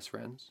one of your best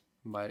friends,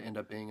 might end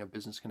up being a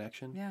business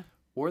connection. Yeah.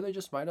 Or they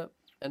just might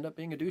end up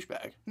being a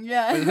douchebag.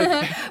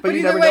 Yeah. But you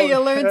either never way, know.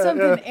 you learn Yeah,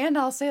 something. yeah. And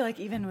I'll say, like,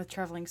 even with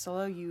traveling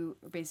solo, you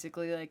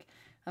basically, like,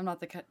 I'm not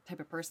the type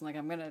of person, like,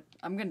 I'm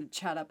gonna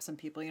chat up some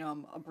people,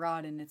 I'm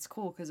abroad, and it's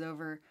cool, because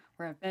over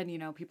where I've been,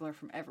 people are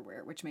from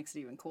everywhere, which makes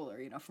it even cooler,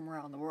 from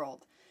around the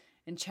world.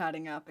 And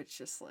chatting up, it's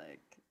just, like,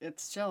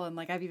 it's chill. And,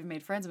 like, I've even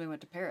made friends when we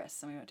went to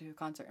Paris, and we went to a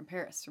concert in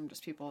Paris from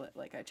just people that,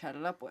 like, I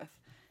chatted up with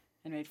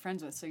and made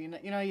friends with. So, you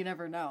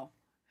never know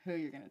who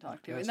you're going to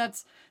talk to. Yes. And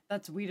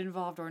that's weed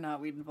involved or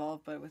not weed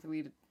involved, but with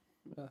weed,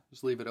 Yeah,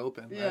 just leave it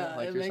open. right? yeah,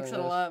 Like it you're makes it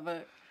saying, a lot,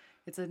 but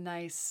it's a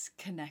nice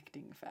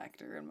connecting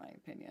factor, in my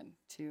opinion,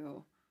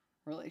 to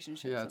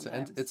relationships. Yeah,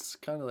 sometimes. it's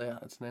kind of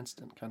it's an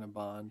instant kind of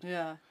bond.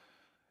 Yeah.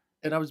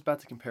 And I was about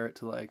to compare it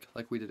to like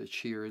we did at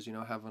Cheers,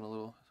 having a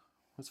little.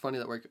 It's funny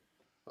that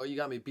you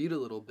got me beat a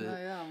little bit. Oh,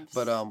 yeah.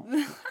 But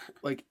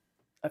like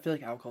I feel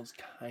like alcohol's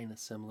kind of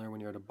similar when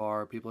you're at a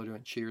bar. People are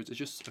doing cheers. It's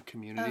just a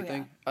community Oh,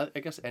 yeah. thing. I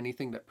guess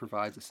anything that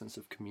provides a sense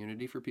of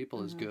community for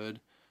people is Mm-hmm. good,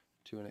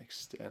 to an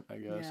extent. I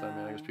guess. I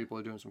mean, I guess Yeah. people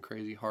are doing some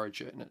crazy hard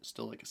shit, and it's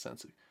still like a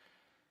sense of.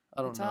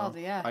 I don't It's know. all,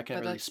 yeah. I can't but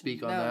really that's-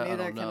 speak on no, that.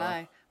 neither I don't know. can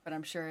I. But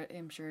I'm sure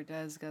it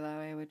does go that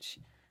way, which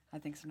I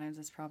think sometimes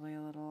it's probably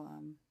a little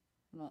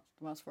not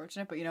the most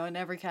fortunate. But in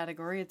every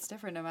category, it's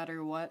different, no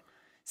matter what.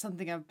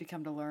 Something I've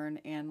become to learn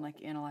and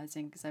like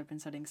analyzing, because I've been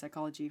studying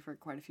psychology for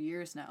quite a few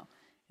years now,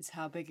 is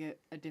how big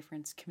a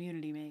difference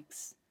community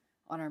makes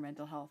on our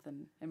mental health,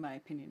 and in my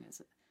opinion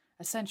is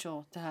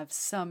essential to have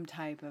some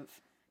type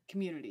of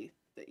community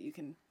that you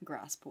can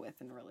grasp with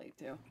and relate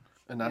to.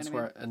 And that's You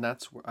know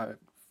what where I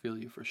feel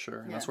you for sure.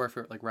 And that's Yeah. where I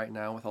feel like right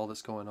now with all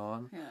this going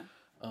on,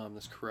 Yeah.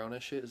 this Corona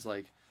shit is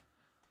like.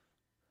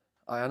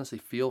 I honestly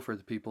feel for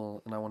the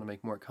people, and I want to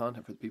make more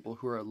content for the people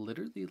who are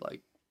literally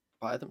like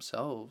by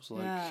themselves,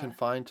 like Yeah.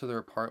 confined to their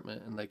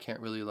apartment, and they can't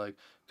really like,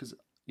 because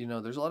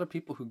there's a lot of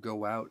people who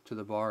go out to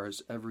the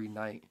bars every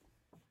night,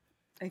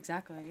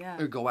 Exactly. Yeah.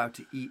 or go out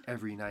to eat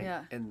every night,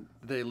 Yeah. and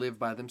they live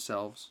by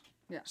themselves.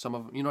 Yeah. Some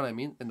of them, you know what I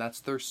mean, and that's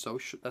their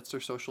social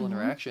Mm-hmm.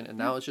 interaction, and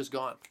now it's just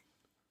gone.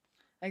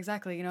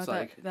 Exactly. You know It's what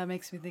like- that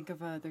makes me think of?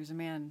 There's a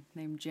man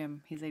named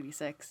Jim. He's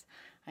 86.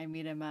 I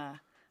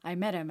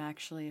met him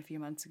actually a few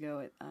months ago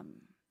at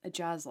a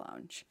jazz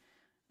lounge,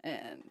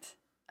 and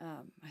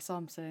I saw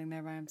him sitting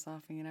there by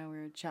himself, and we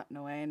were chatting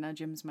away. And now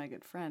Jim's my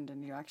good friend,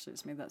 and you actually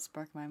just made that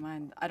spark in my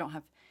mind.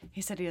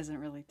 He said he doesn't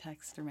really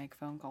text or make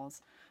phone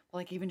calls, but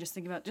like even just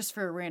thinking about just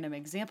for a random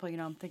example,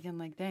 I'm thinking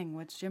like, dang,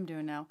 what's Jim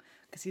doing now?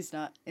 Because he's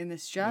not in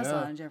this jazz Yeah.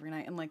 lounge every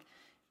night, and like.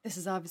 This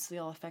is obviously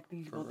all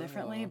affecting people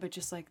differently, but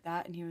just like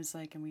that, and he was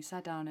like, and we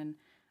sat down, and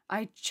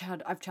I've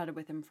chatted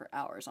with him for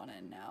hours on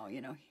end now,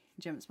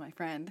 Jim's my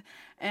friend,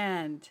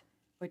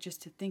 but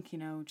just to think,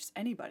 just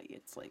anybody,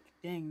 it's like,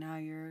 dang, now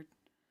you're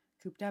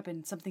cooped up,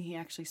 and something he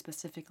actually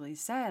specifically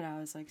said, I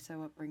was like, so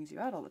what brings you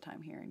out all the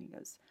time here? And he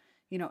goes,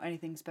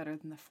 anything's better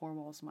than the four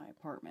walls of my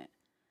apartment,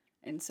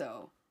 and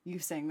so you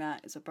saying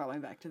that is what brought me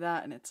back to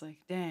that, and it's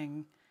like,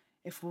 dang,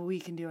 if we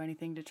can do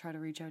anything to try to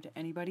reach out to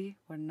anybody,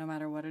 no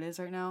matter what it is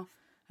right now,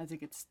 I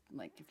think it's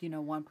like if you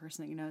know one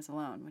person that you know is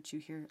alone, which you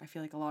hear, I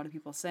feel like a lot of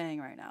people saying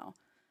right now.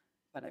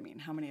 But I mean,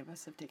 how many of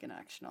us have taken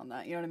action on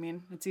that? You know what I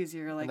mean? It's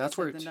easier, like. And that's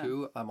said where than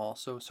too. done. I'm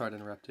also sorry to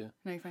interrupt you.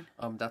 No, you're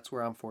fine. That's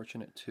where I'm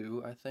fortunate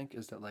too. I think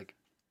is that like,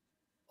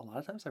 a lot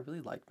of times I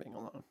really like being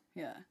alone.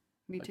 Yeah,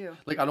 me too.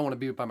 Like I don't want to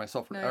be by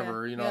myself No,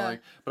 forever, yeah.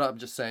 like. But I'm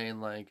just saying,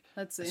 like.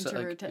 That's the so,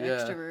 introvert to yeah,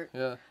 extrovert.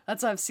 Yeah.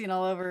 That's what I've seen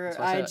all over That's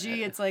what I IG. said.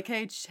 It's like,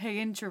 hey,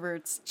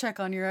 introverts, check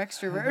on your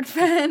extrovert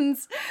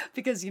friends,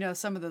 because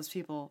some of those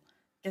people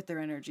get their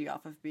energy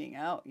off of being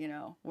out.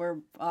 Where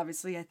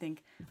obviously I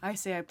think I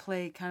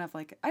play kind of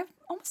like I'm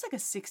almost like a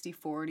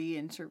 60-40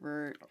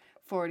 introvert,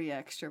 40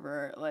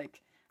 extrovert.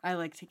 Like I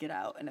like to get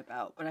out and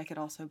about, but I could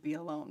also be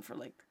alone for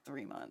like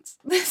 3 months.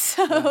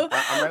 So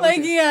I'm right like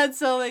with you. yeah,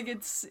 so like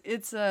it's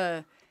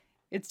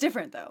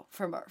different though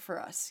for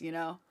us,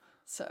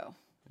 So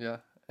Yeah,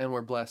 and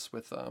we're blessed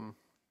with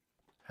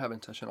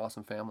having such an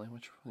awesome family,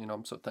 which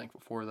I'm so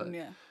thankful for that.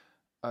 yeah.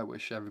 I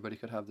wish everybody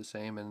could have the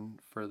same, and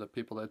for the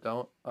people that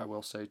don't, I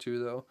will say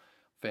too though,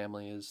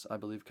 family is, I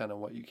believe, kind of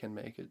what you can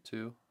make it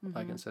to.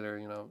 I consider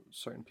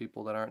certain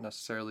people that aren't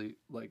necessarily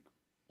like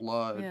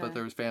blood, Yeah. but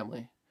there's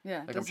family. Yeah,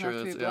 Like, it I'm doesn't sure have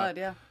to be that's- blood,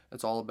 yeah.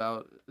 It's all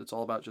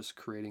about just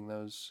creating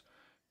those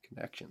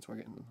connections. We're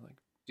getting like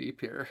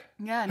deep here.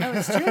 Yeah, no,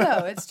 it's true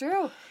though. It's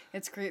true.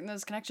 It's creating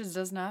those connections. It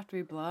doesn't have to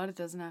be blood. It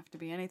doesn't have to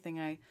be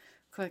anything.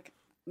 Quick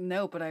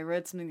note, but I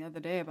read something the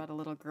other day about a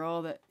little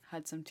girl that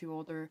had some two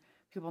older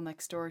people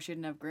next door. She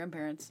didn't have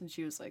grandparents, and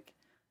she was like,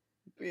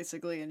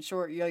 basically in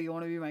short, yo, you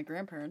want to be my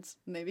grandparents?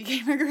 And they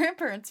became her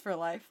grandparents for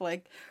life.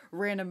 Like,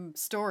 random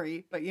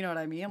story, but you know what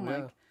I mean? Yeah.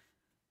 Like,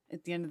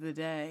 at the end of the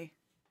day,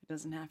 it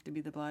doesn't have to be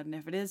the blood. And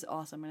if it is,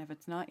 awesome. And if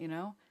it's not, it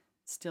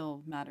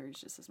still matters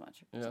just as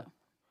much. Yeah. So.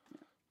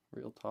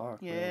 Real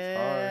talk. Real talk.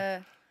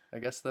 Yeah. I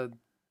guess the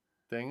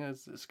thing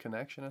is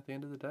connection at the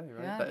end of the day,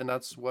 right? Yeah. And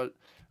that's what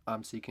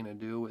I'm seeking to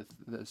do with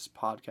this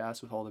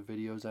podcast, with all the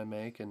videos I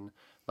make. And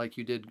like,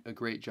 you did a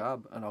great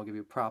job, and I'll give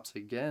you props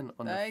again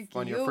on Thank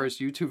your you. first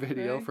YouTube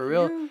video. Thank for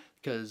real, you.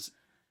 because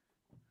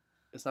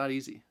it's not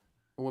easy.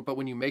 But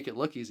when you make it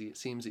look easy, it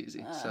seems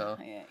easy. So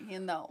Yeah, Yeah.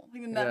 no,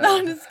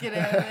 I'm just kidding.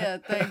 Yeah,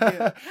 thank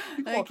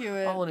you. Thank you.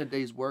 all in a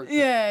day's work. but-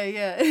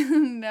 Yeah.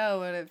 No,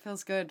 but it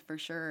feels good for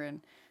sure.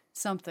 And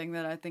something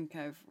that I think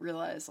I've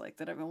realized, like,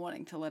 that I've been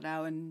wanting to let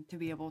out and to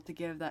be able to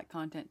give that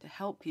content to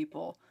help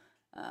people,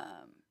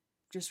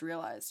 just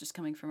realize, just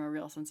coming from a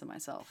real sense of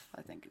myself,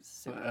 I think is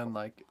super And cool.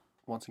 like,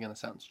 once again, it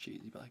sounds cheesy,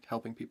 but like,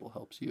 helping people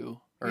helps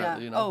you. Or, Yeah.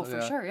 Oh, For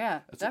sure.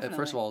 Yeah. Definitely.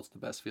 First of all, it's the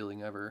best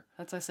feeling ever.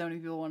 That's why so many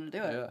people want to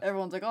do it. Yeah.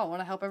 Everyone's like, oh, I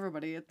want to help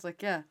everybody. It's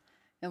like, yeah.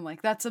 And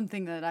like, that's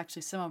something that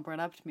actually someone brought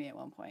up to me at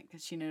one point,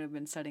 because she knew I'd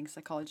been studying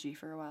psychology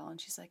for a while.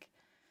 And she's like,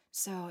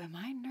 so am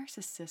I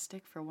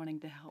narcissistic for wanting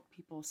to help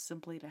people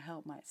simply to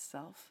help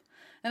myself?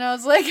 And I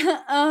was like,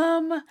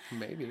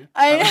 Maybe.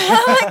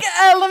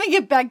 let me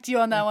get back to you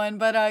on that one.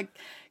 But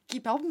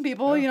keep helping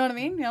people, you know what I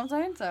mean? You know what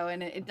I'm saying? So,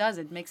 and it does,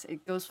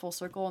 it goes full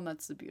circle, and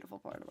that's the beautiful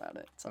part about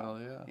it. So, Oh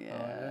yeah. yeah.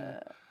 Oh, yeah.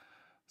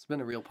 It's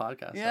been a real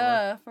podcast. Ella.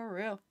 Yeah, for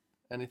real.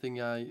 Anything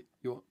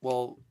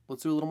well,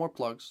 let's do a little more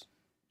plugs.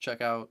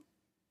 Check out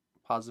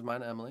Positive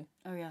Mind Emily.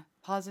 Oh yeah,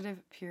 positive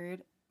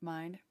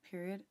mind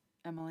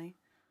Emily.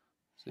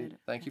 See, Good.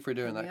 thank you for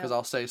doing that, Yeah. because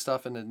I'll say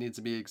stuff and it needs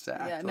to be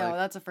exact. Yeah, no,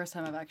 that's the first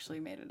time I've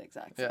actually made it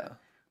exact. So. yeah.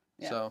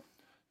 Yeah. So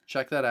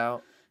check that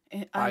out.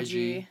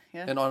 IG.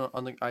 Yeah. And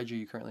on the IG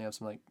you currently have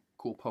some like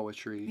cool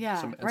poetry, Yeah,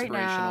 some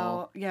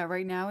inspirational.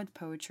 right now it's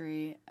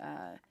poetry,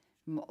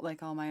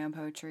 like all my own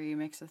poetry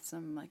mixed with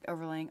some like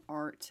overlaying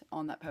art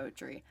on that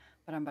poetry.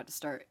 But I'm about to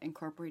start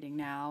incorporating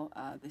now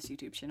this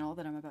YouTube channel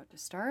that I'm about to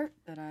start,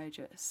 that I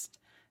just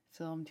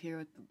filmed here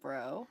with the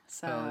bro.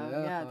 So Hell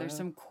yeah, there's yeah.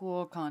 some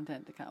cool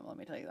content to come. Let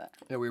me tell you that.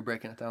 Yeah, we were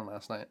breaking it down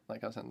last night.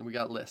 Like I was saying, we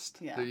got list.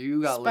 Yeah, So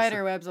you got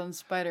spider webs on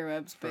spider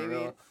webs, For baby.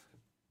 real.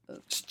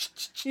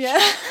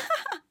 Yeah.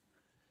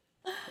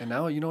 And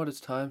now you know what it's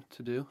time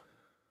to do?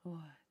 What,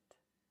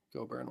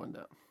 Go burn one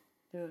down.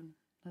 dude?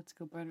 Let's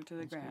go burn it to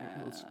the ground.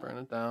 Let's burn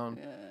it down.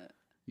 Yeah.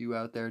 You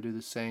out there do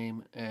the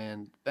same.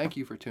 And thank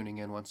you for tuning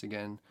in once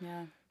again,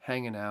 Yeah.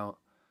 hanging out.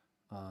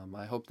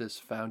 I hope this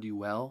found you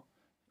well.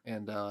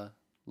 And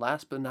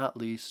last but not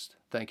least,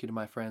 thank you to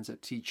my friends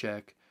at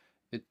T-Check.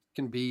 It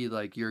can be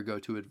like your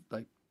go-to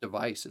like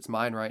device. It's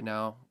mine right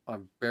now.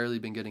 I've barely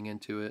been getting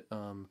into it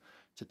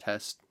to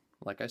test,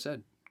 like I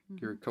said,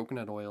 your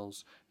coconut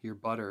oils, your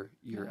butter,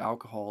 your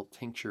alcohol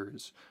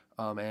tinctures,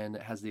 and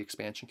it has the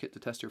expansion kit to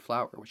test your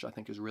flour, which I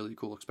think is really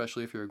cool,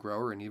 especially if you're a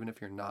grower and even if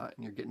you're not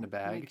and you're getting a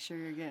bag. Make sure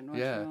you're getting what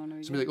you want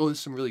to So be like, oh, this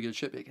is some really good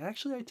shit. Like,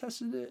 actually, I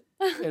tested it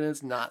and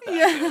it's not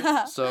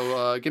that good.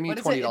 So give me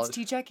 $20. What is it? It's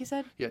T-Check, you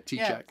said? Yeah,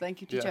 T-Check. Yeah,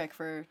 thank you, T-Check,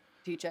 for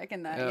T-Check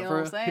and that. Yeah, you know what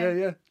I'm saying?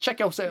 Yeah. Check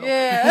your sale.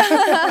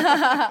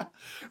 Yeah.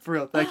 For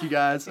real. Thank you,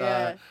 guys.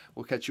 Yeah.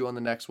 We'll catch you on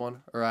the next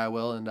one, or I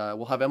will, and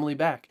we'll have Emily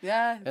back.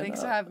 Yeah, And,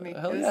 thanks for having me. It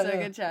hell was yeah, so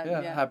good chatting.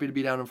 Yeah, Yeah. happy to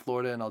be down in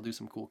Florida, and I'll do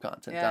some cool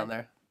content down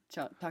there.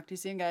 Talk to you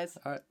soon, guys.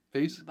 All right.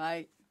 Peace.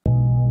 Bye.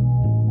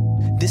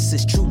 This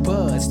is True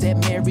Buds, that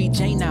Mary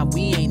Jane. Now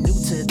we ain't new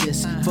to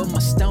this. For my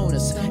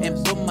stoners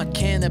and for my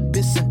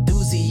cannabis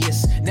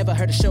enthusiasts, never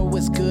heard a show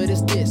as good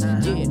as this.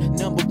 Yeah,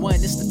 number one,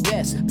 it's the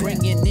best.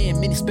 Bringing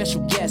in many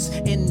special guests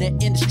in the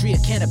industry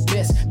of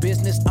cannabis,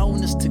 business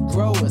owners to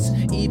growers,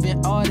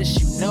 even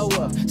artists you know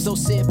of. So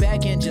sit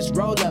back and just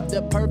roll up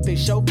the perfect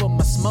show for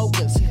my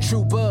smokers.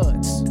 True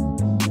Buds.